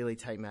 and a really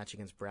tight match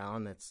against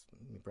Brown.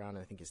 Brown,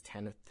 I think, is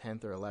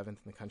 10th or 11th in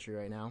the country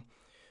right now.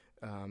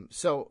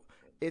 So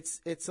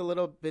it's a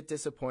little bit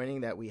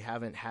disappointing that we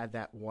haven't had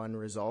that one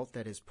result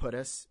that has put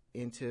us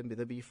into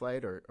the B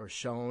flight or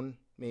shown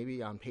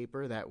maybe on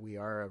paper that we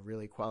are a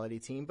really quality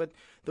team. But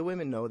the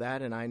women know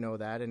that, and I know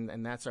that,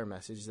 and that's our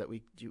message, that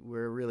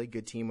we're a really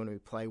good team when we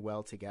play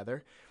well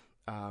together.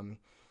 And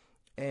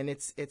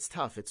it's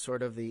tough. It's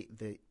sort of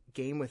the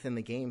game within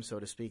the game, so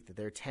to speak, that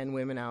there are 10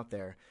 women out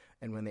there,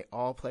 and when they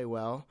all play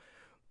well,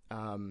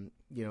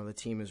 the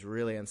team is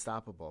really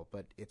unstoppable.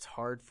 But it's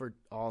hard for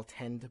all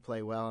 10 to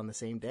play well on the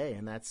same day,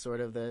 and that's sort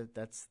of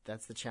that's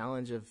the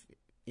challenge of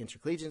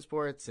intercollegiate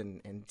sports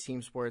and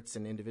team sports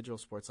and individual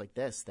sports like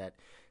this, that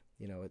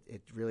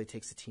it really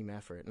takes a team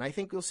effort. And I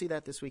think we'll see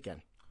that this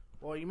weekend.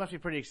 Well, you must be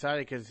pretty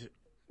excited because,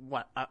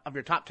 of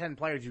your top 10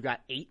 players, you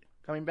got 8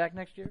 coming back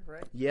next year,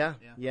 right? Yeah.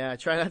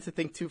 Try not to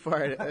think too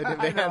far in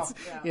advance.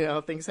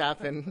 Things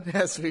happen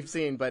as we've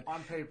seen, but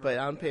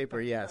on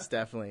paper, yes,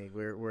 definitely,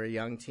 we're a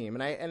young team,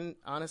 and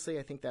honestly,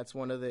 I think that's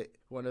one of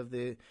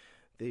the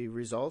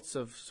results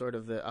of sort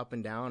of the up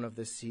and down of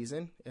this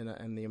season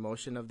and the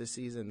emotion of the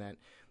season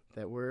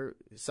that we're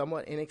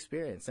somewhat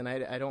inexperienced, and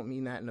I don't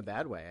mean that in a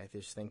bad way. I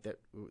just think that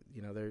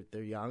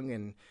they're young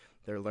and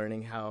they're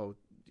learning how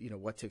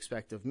what to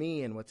expect of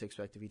me and what to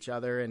expect of each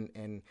other,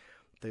 and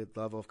the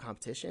level of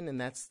competition, and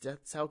that's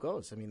how it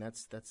goes. I mean,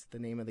 that's the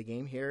name of the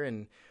game here,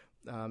 and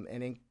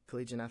in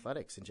collegiate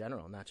athletics in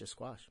general, not just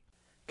squash.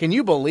 Can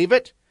you believe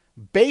it?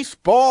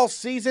 Baseball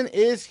season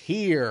is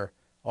here.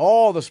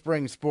 All the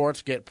spring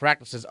sports get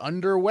practices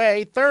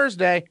underway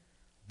Thursday,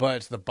 but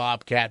it's the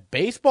Bobcat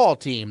baseball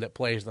team that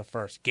plays the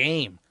first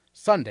game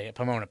Sunday at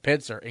Pomona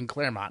Pitzer in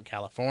Claremont,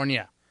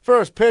 California.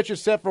 First pitch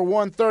is set for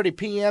 1:30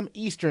 p.m.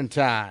 Eastern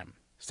Time.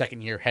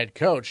 Second-year head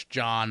coach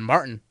John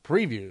Martin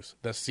previews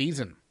the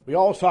season. We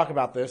always talk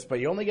about this, but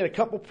you only get a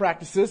couple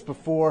practices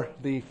before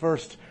the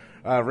first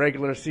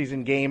regular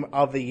season game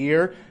of the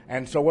year.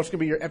 And so what's going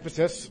to be your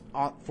emphasis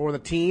for the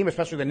team,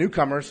 especially the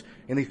newcomers,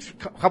 in these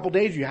couple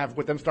days you have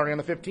with them starting on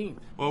the 15th?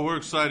 Well, we're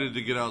excited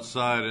to get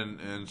outside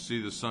and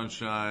see the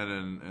sunshine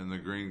and the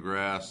green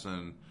grass.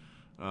 And,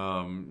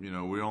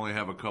 we only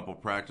have a couple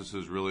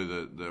practices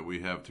really that we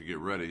have to get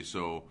ready.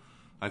 So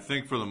I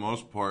think for the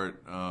most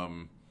part,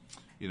 the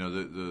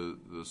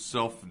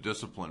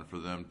self-discipline for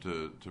them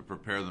to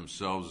prepare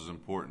themselves is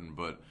important,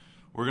 but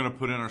we're going to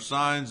put in our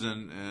signs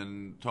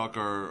and talk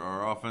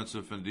our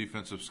offensive and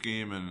defensive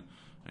scheme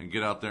and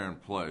get out there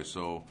and play.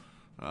 So,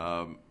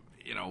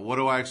 what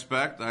do I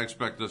expect? I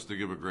expect us to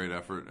give a great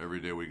effort every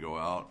day we go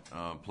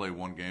out, play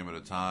one game at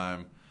a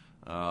time,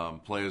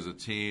 play as a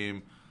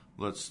team.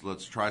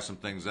 Let's try some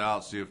things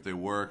out, see if they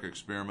work,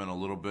 experiment a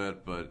little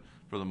bit, but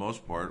for the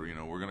most part, we're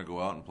going to go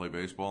out and play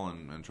baseball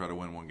and try to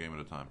win one game at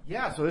a time.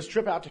 Yeah, so this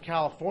trip out to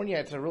California,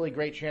 it's a really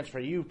great chance for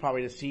you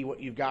probably to see what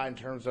you've got in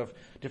terms of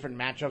different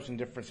matchups and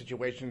different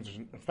situations,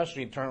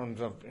 especially in terms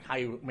of how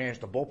you manage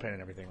the bullpen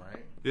and everything,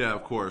 right? Yeah,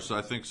 of course.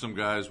 I think some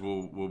guys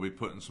will be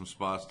put in some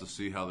spots to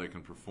see how they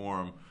can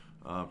perform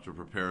to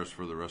prepare us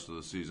for the rest of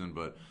the season.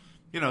 But,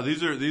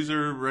 these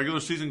are regular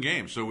season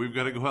games, so we've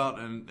got to go out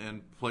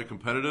and play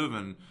competitive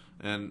and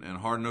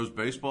hard-nosed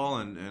baseball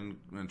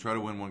and try to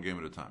win one game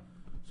at a time.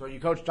 So you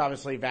coached,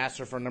 obviously,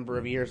 Vassar for a number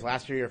of years.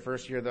 Last year, your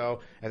first year, though,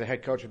 as a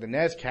head coach of the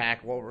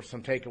NESCAC, what were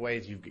some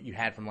takeaways you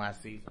had from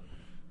last season?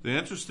 The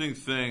interesting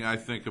thing, I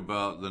think,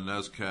 about the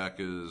NESCAC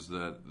is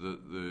that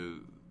the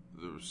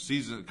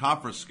season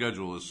conference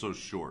schedule is so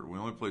short. We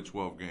only play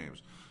 12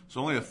 games.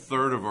 So only a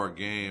third of our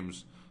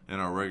games in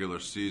our regular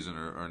season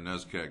are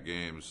NESCAC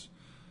games.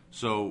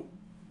 So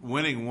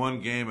winning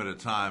one game at a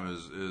time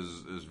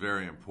is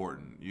very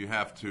important. You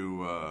have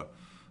to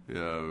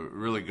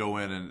really go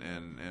in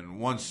and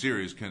one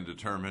series can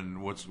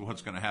determine what's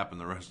going to happen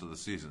the rest of the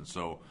season.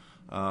 So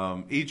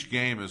each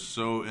game is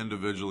so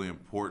individually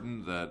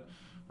important that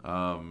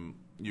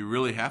you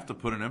really have to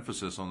put an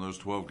emphasis on those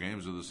 12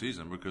 games of the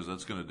season because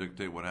that's going to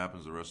dictate what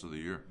happens the rest of the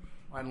year.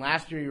 And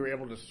last year you were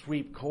able to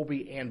sweep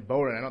Colby and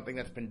Bowdoin. I don't think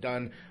that's been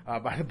done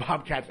by the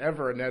Bobcats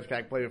ever in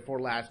NESCAC play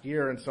before last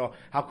year. And so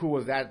how cool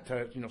was that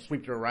to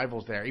sweep your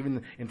rivals there,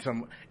 even in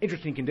some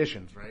interesting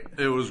conditions, right?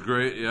 It was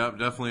great. Yeah,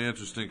 definitely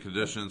interesting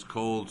conditions,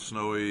 cold,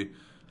 snowy.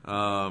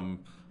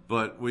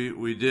 But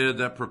we did.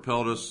 That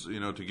propelled us,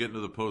 to get into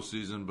the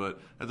postseason.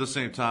 But at the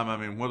same time, I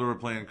mean, whether we're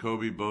playing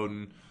Colby,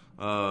 Bowdoin,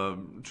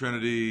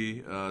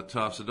 Trinity,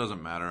 Tufts, it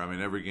doesn't matter. I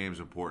mean, every game's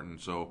important.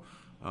 So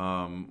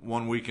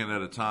one weekend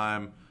at a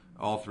time.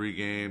 All three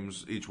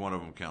games, each one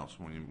of them counts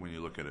when you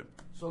look at it.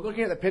 So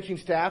looking at the pitching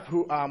staff,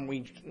 who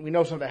we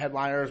know some of the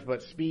headliners,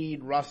 but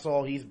Speed,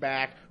 Russell, he's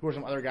back. Who are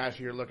some other guys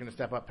who you're looking to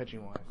step up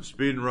pitching wise?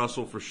 Speed and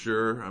Russell for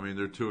sure. I mean,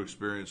 they're two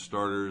experienced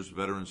starters,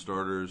 veteran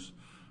starters.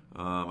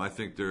 I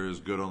think they're as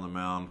good on the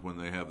mound when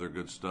they have their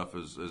good stuff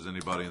as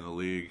anybody in the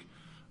league.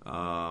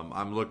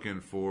 I'm looking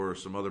for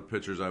some other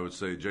pitchers. I would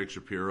say Jake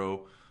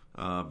Shapiro,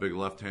 big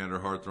left-hander,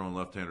 hard-throwing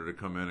left-hander, to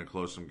come in and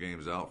close some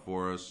games out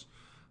for us.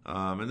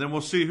 And then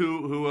we'll see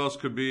who else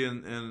could be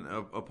in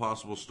a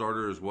possible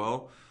starter as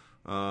well.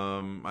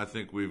 I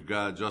think we've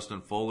got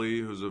Justin Foley,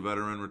 who's a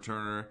veteran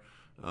returner.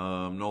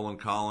 Nolan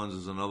Collins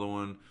is another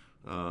one,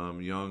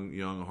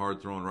 young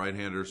hard-throwing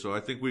right-hander. So I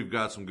think we've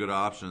got some good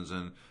options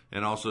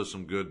and also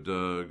some good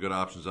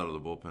options out of the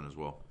bullpen as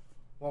well.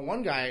 Well,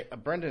 one guy,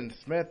 Brendan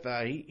Smith,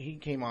 he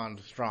came on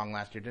strong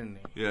last year, didn't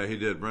he? Yeah, he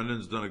did.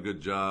 Brendan's done a good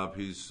job.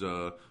 He's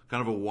kind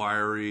of a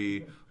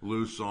wiry,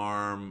 loose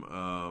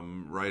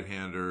arm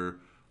right-hander.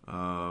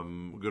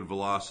 Good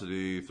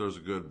velocity, throws a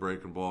good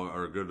breaking ball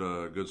or a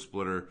good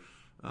splitter.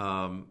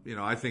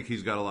 I think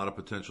he's got a lot of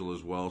potential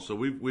as well. So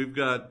we've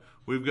got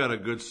a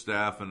good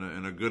staff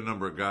and a good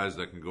number of guys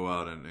that can go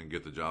out and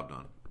get the job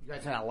done. You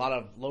guys had a lot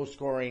of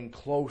low-scoring,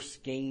 close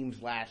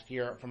games last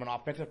year. From an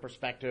offensive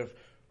perspective,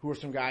 who are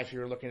some guys who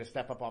you're looking to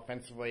step up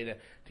offensively to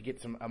get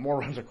some more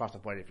runs across the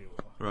plate, if you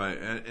will? Right,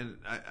 and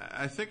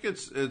I think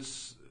it's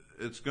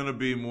it's going to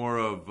be more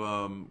of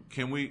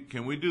can we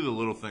do the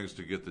little things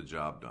to get the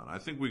job done? I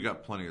think we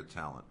got plenty of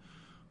talent.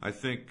 I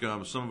think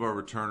some of our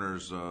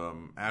returners,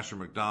 Asher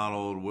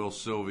McDonald, Will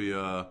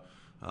Sylvia,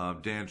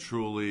 Dan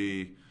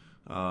Trulli,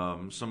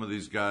 some of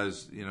these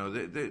guys,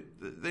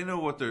 they know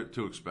what they're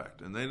to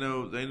expect, and they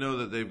know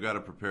that they've got to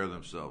prepare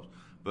themselves.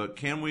 But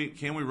can we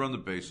run the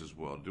bases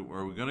well?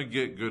 Are we going to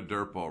get good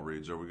dirt ball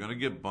reads? Are we going to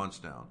get bunts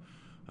down?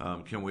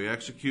 Can we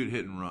execute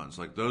hit and runs?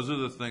 Like, those are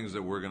the things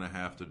that we're going to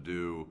have to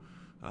do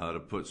to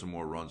put some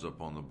more runs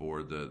up on the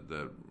board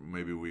that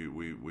maybe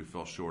we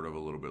fell short of a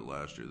little bit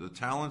last year. The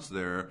talent's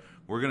there.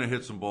 We're going to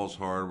hit some balls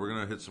hard. We're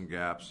going to hit some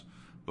gaps,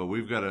 but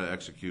we've got to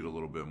execute a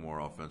little bit more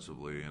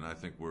offensively, and I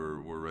think we're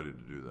ready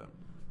to do that.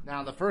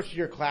 Now, the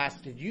first-year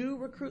class, did you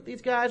recruit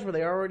these guys? Were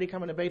they already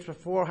coming to Bates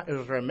before?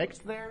 Was there a mix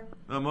there?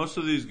 No, most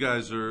of these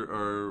guys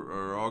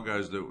are all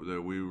guys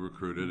that we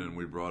recruited and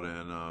we brought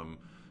in.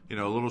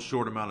 A little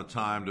short amount of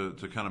time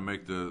to kind of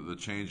make the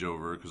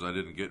changeover because I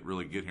didn't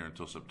really get here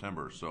until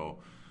September. So,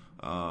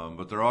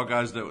 but they're all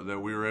guys that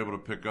we were able to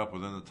pick up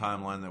within the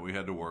timeline that we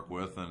had to work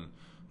with,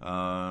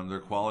 and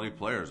they're quality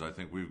players. I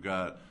think we've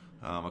got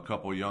a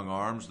couple young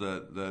arms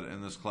that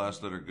in this class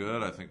that are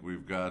good. I think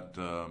we've got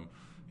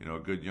a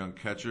good young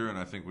catcher, and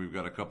I think we've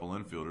got a couple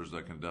infielders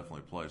that can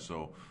definitely play.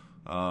 So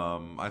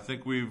I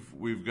think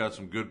we've got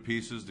some good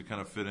pieces to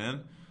kind of fit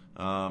in,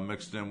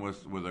 mixed in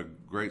with a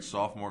great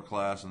sophomore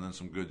class and then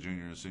some good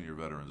junior and senior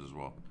veterans as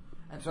well.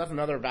 And so that's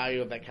another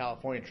value of that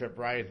California trip,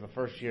 right? Is the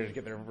first year to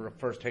get their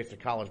first taste of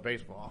college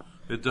baseball.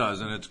 It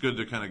does, and it's good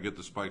to kind of get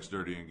the spikes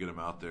dirty and get them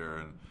out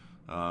there.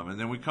 And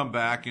then we come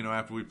back,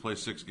 after we play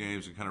 6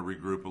 games and kind of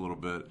regroup a little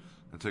bit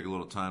and take a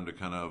little time to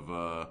kind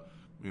of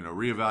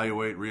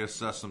reevaluate,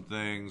 reassess some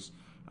things,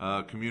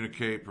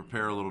 communicate,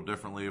 prepare a little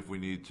differently if we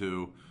need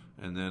to,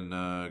 and then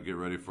get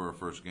ready for our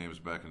first games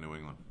back in New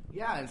England.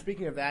 Yeah, and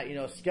speaking of that,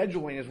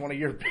 scheduling is one of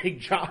your big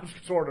jobs,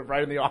 sort of,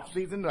 right, in the off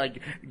season, like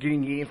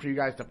getting games for you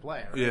guys to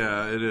play. Right?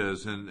 Yeah, it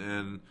is,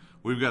 and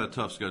we've got a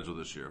tough schedule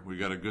this year. We've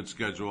got a good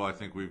schedule. I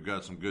think we've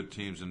got some good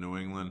teams in New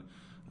England,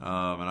 and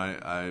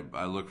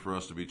I look for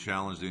us to be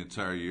challenged the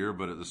entire year.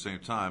 But at the same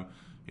time,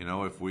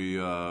 if we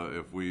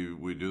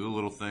do the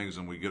little things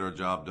and we get our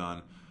job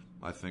done,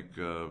 I think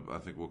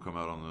we'll come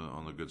out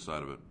on the good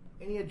side of it.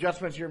 Any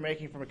adjustments you're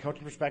making from a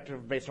coaching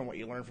perspective based on what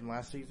you learned from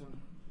last season?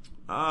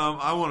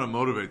 I want to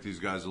motivate these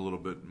guys a little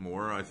bit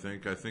more. I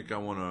think I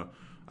want to.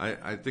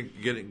 I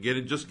think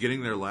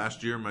getting there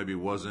last year maybe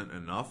wasn't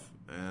enough,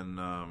 and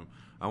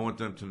I want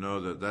them to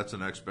know that that's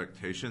an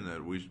expectation,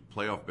 that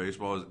playoff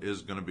baseball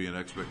is going to be an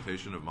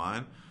expectation of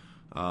mine.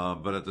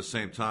 But at the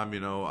same time,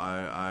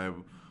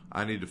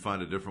 I need to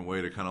find a different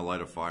way to kind of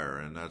light a fire,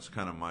 and that's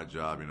kind of my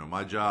job.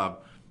 My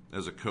job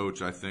as a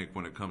coach, I think,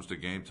 when it comes to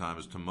game time,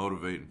 is to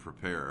motivate and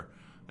prepare.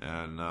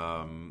 And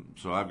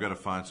so I've got to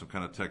find some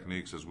kind of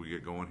techniques as we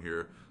get going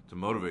here to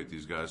motivate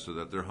these guys so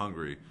that they're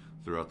hungry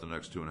throughout the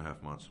next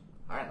 2.5 months.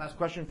 All right, last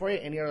question for you.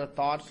 Any other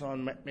thoughts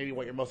on maybe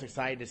what you're most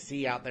excited to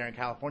see out there in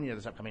California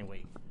this upcoming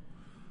week?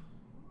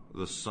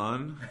 The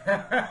sun,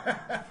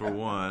 for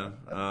one.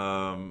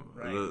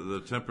 Right.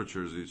 The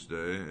temperatures each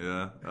day,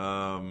 yeah.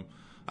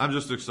 I'm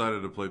just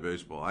excited to play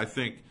baseball. I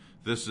think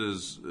this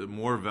is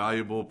more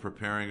valuable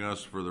preparing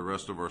us for the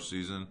rest of our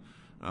season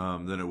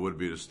than it would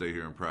be to stay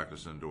here and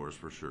practice indoors,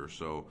 for sure.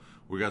 So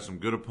we got some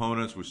good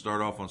opponents. We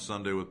start off on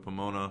Sunday with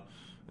Pomona,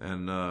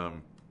 and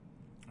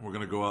we're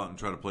going to go out and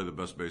try to play the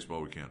best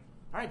baseball we can.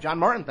 All right, John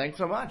Martin, thanks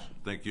so much.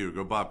 Thank you.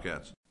 Go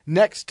Bobcats.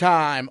 Next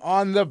time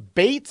on the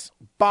Bates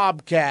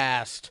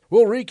Bobcast,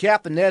 we'll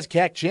recap the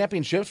NESCAC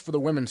championships for the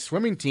women's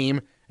swimming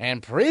team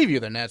and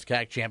preview the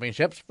NESCAC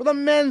championships for the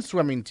men's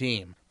swimming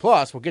team.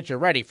 Plus, we'll get you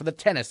ready for the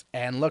tennis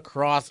and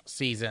lacrosse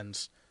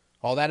seasons.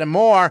 All that and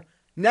more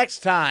next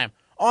time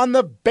on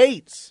the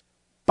Bates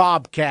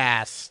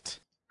Bobcast.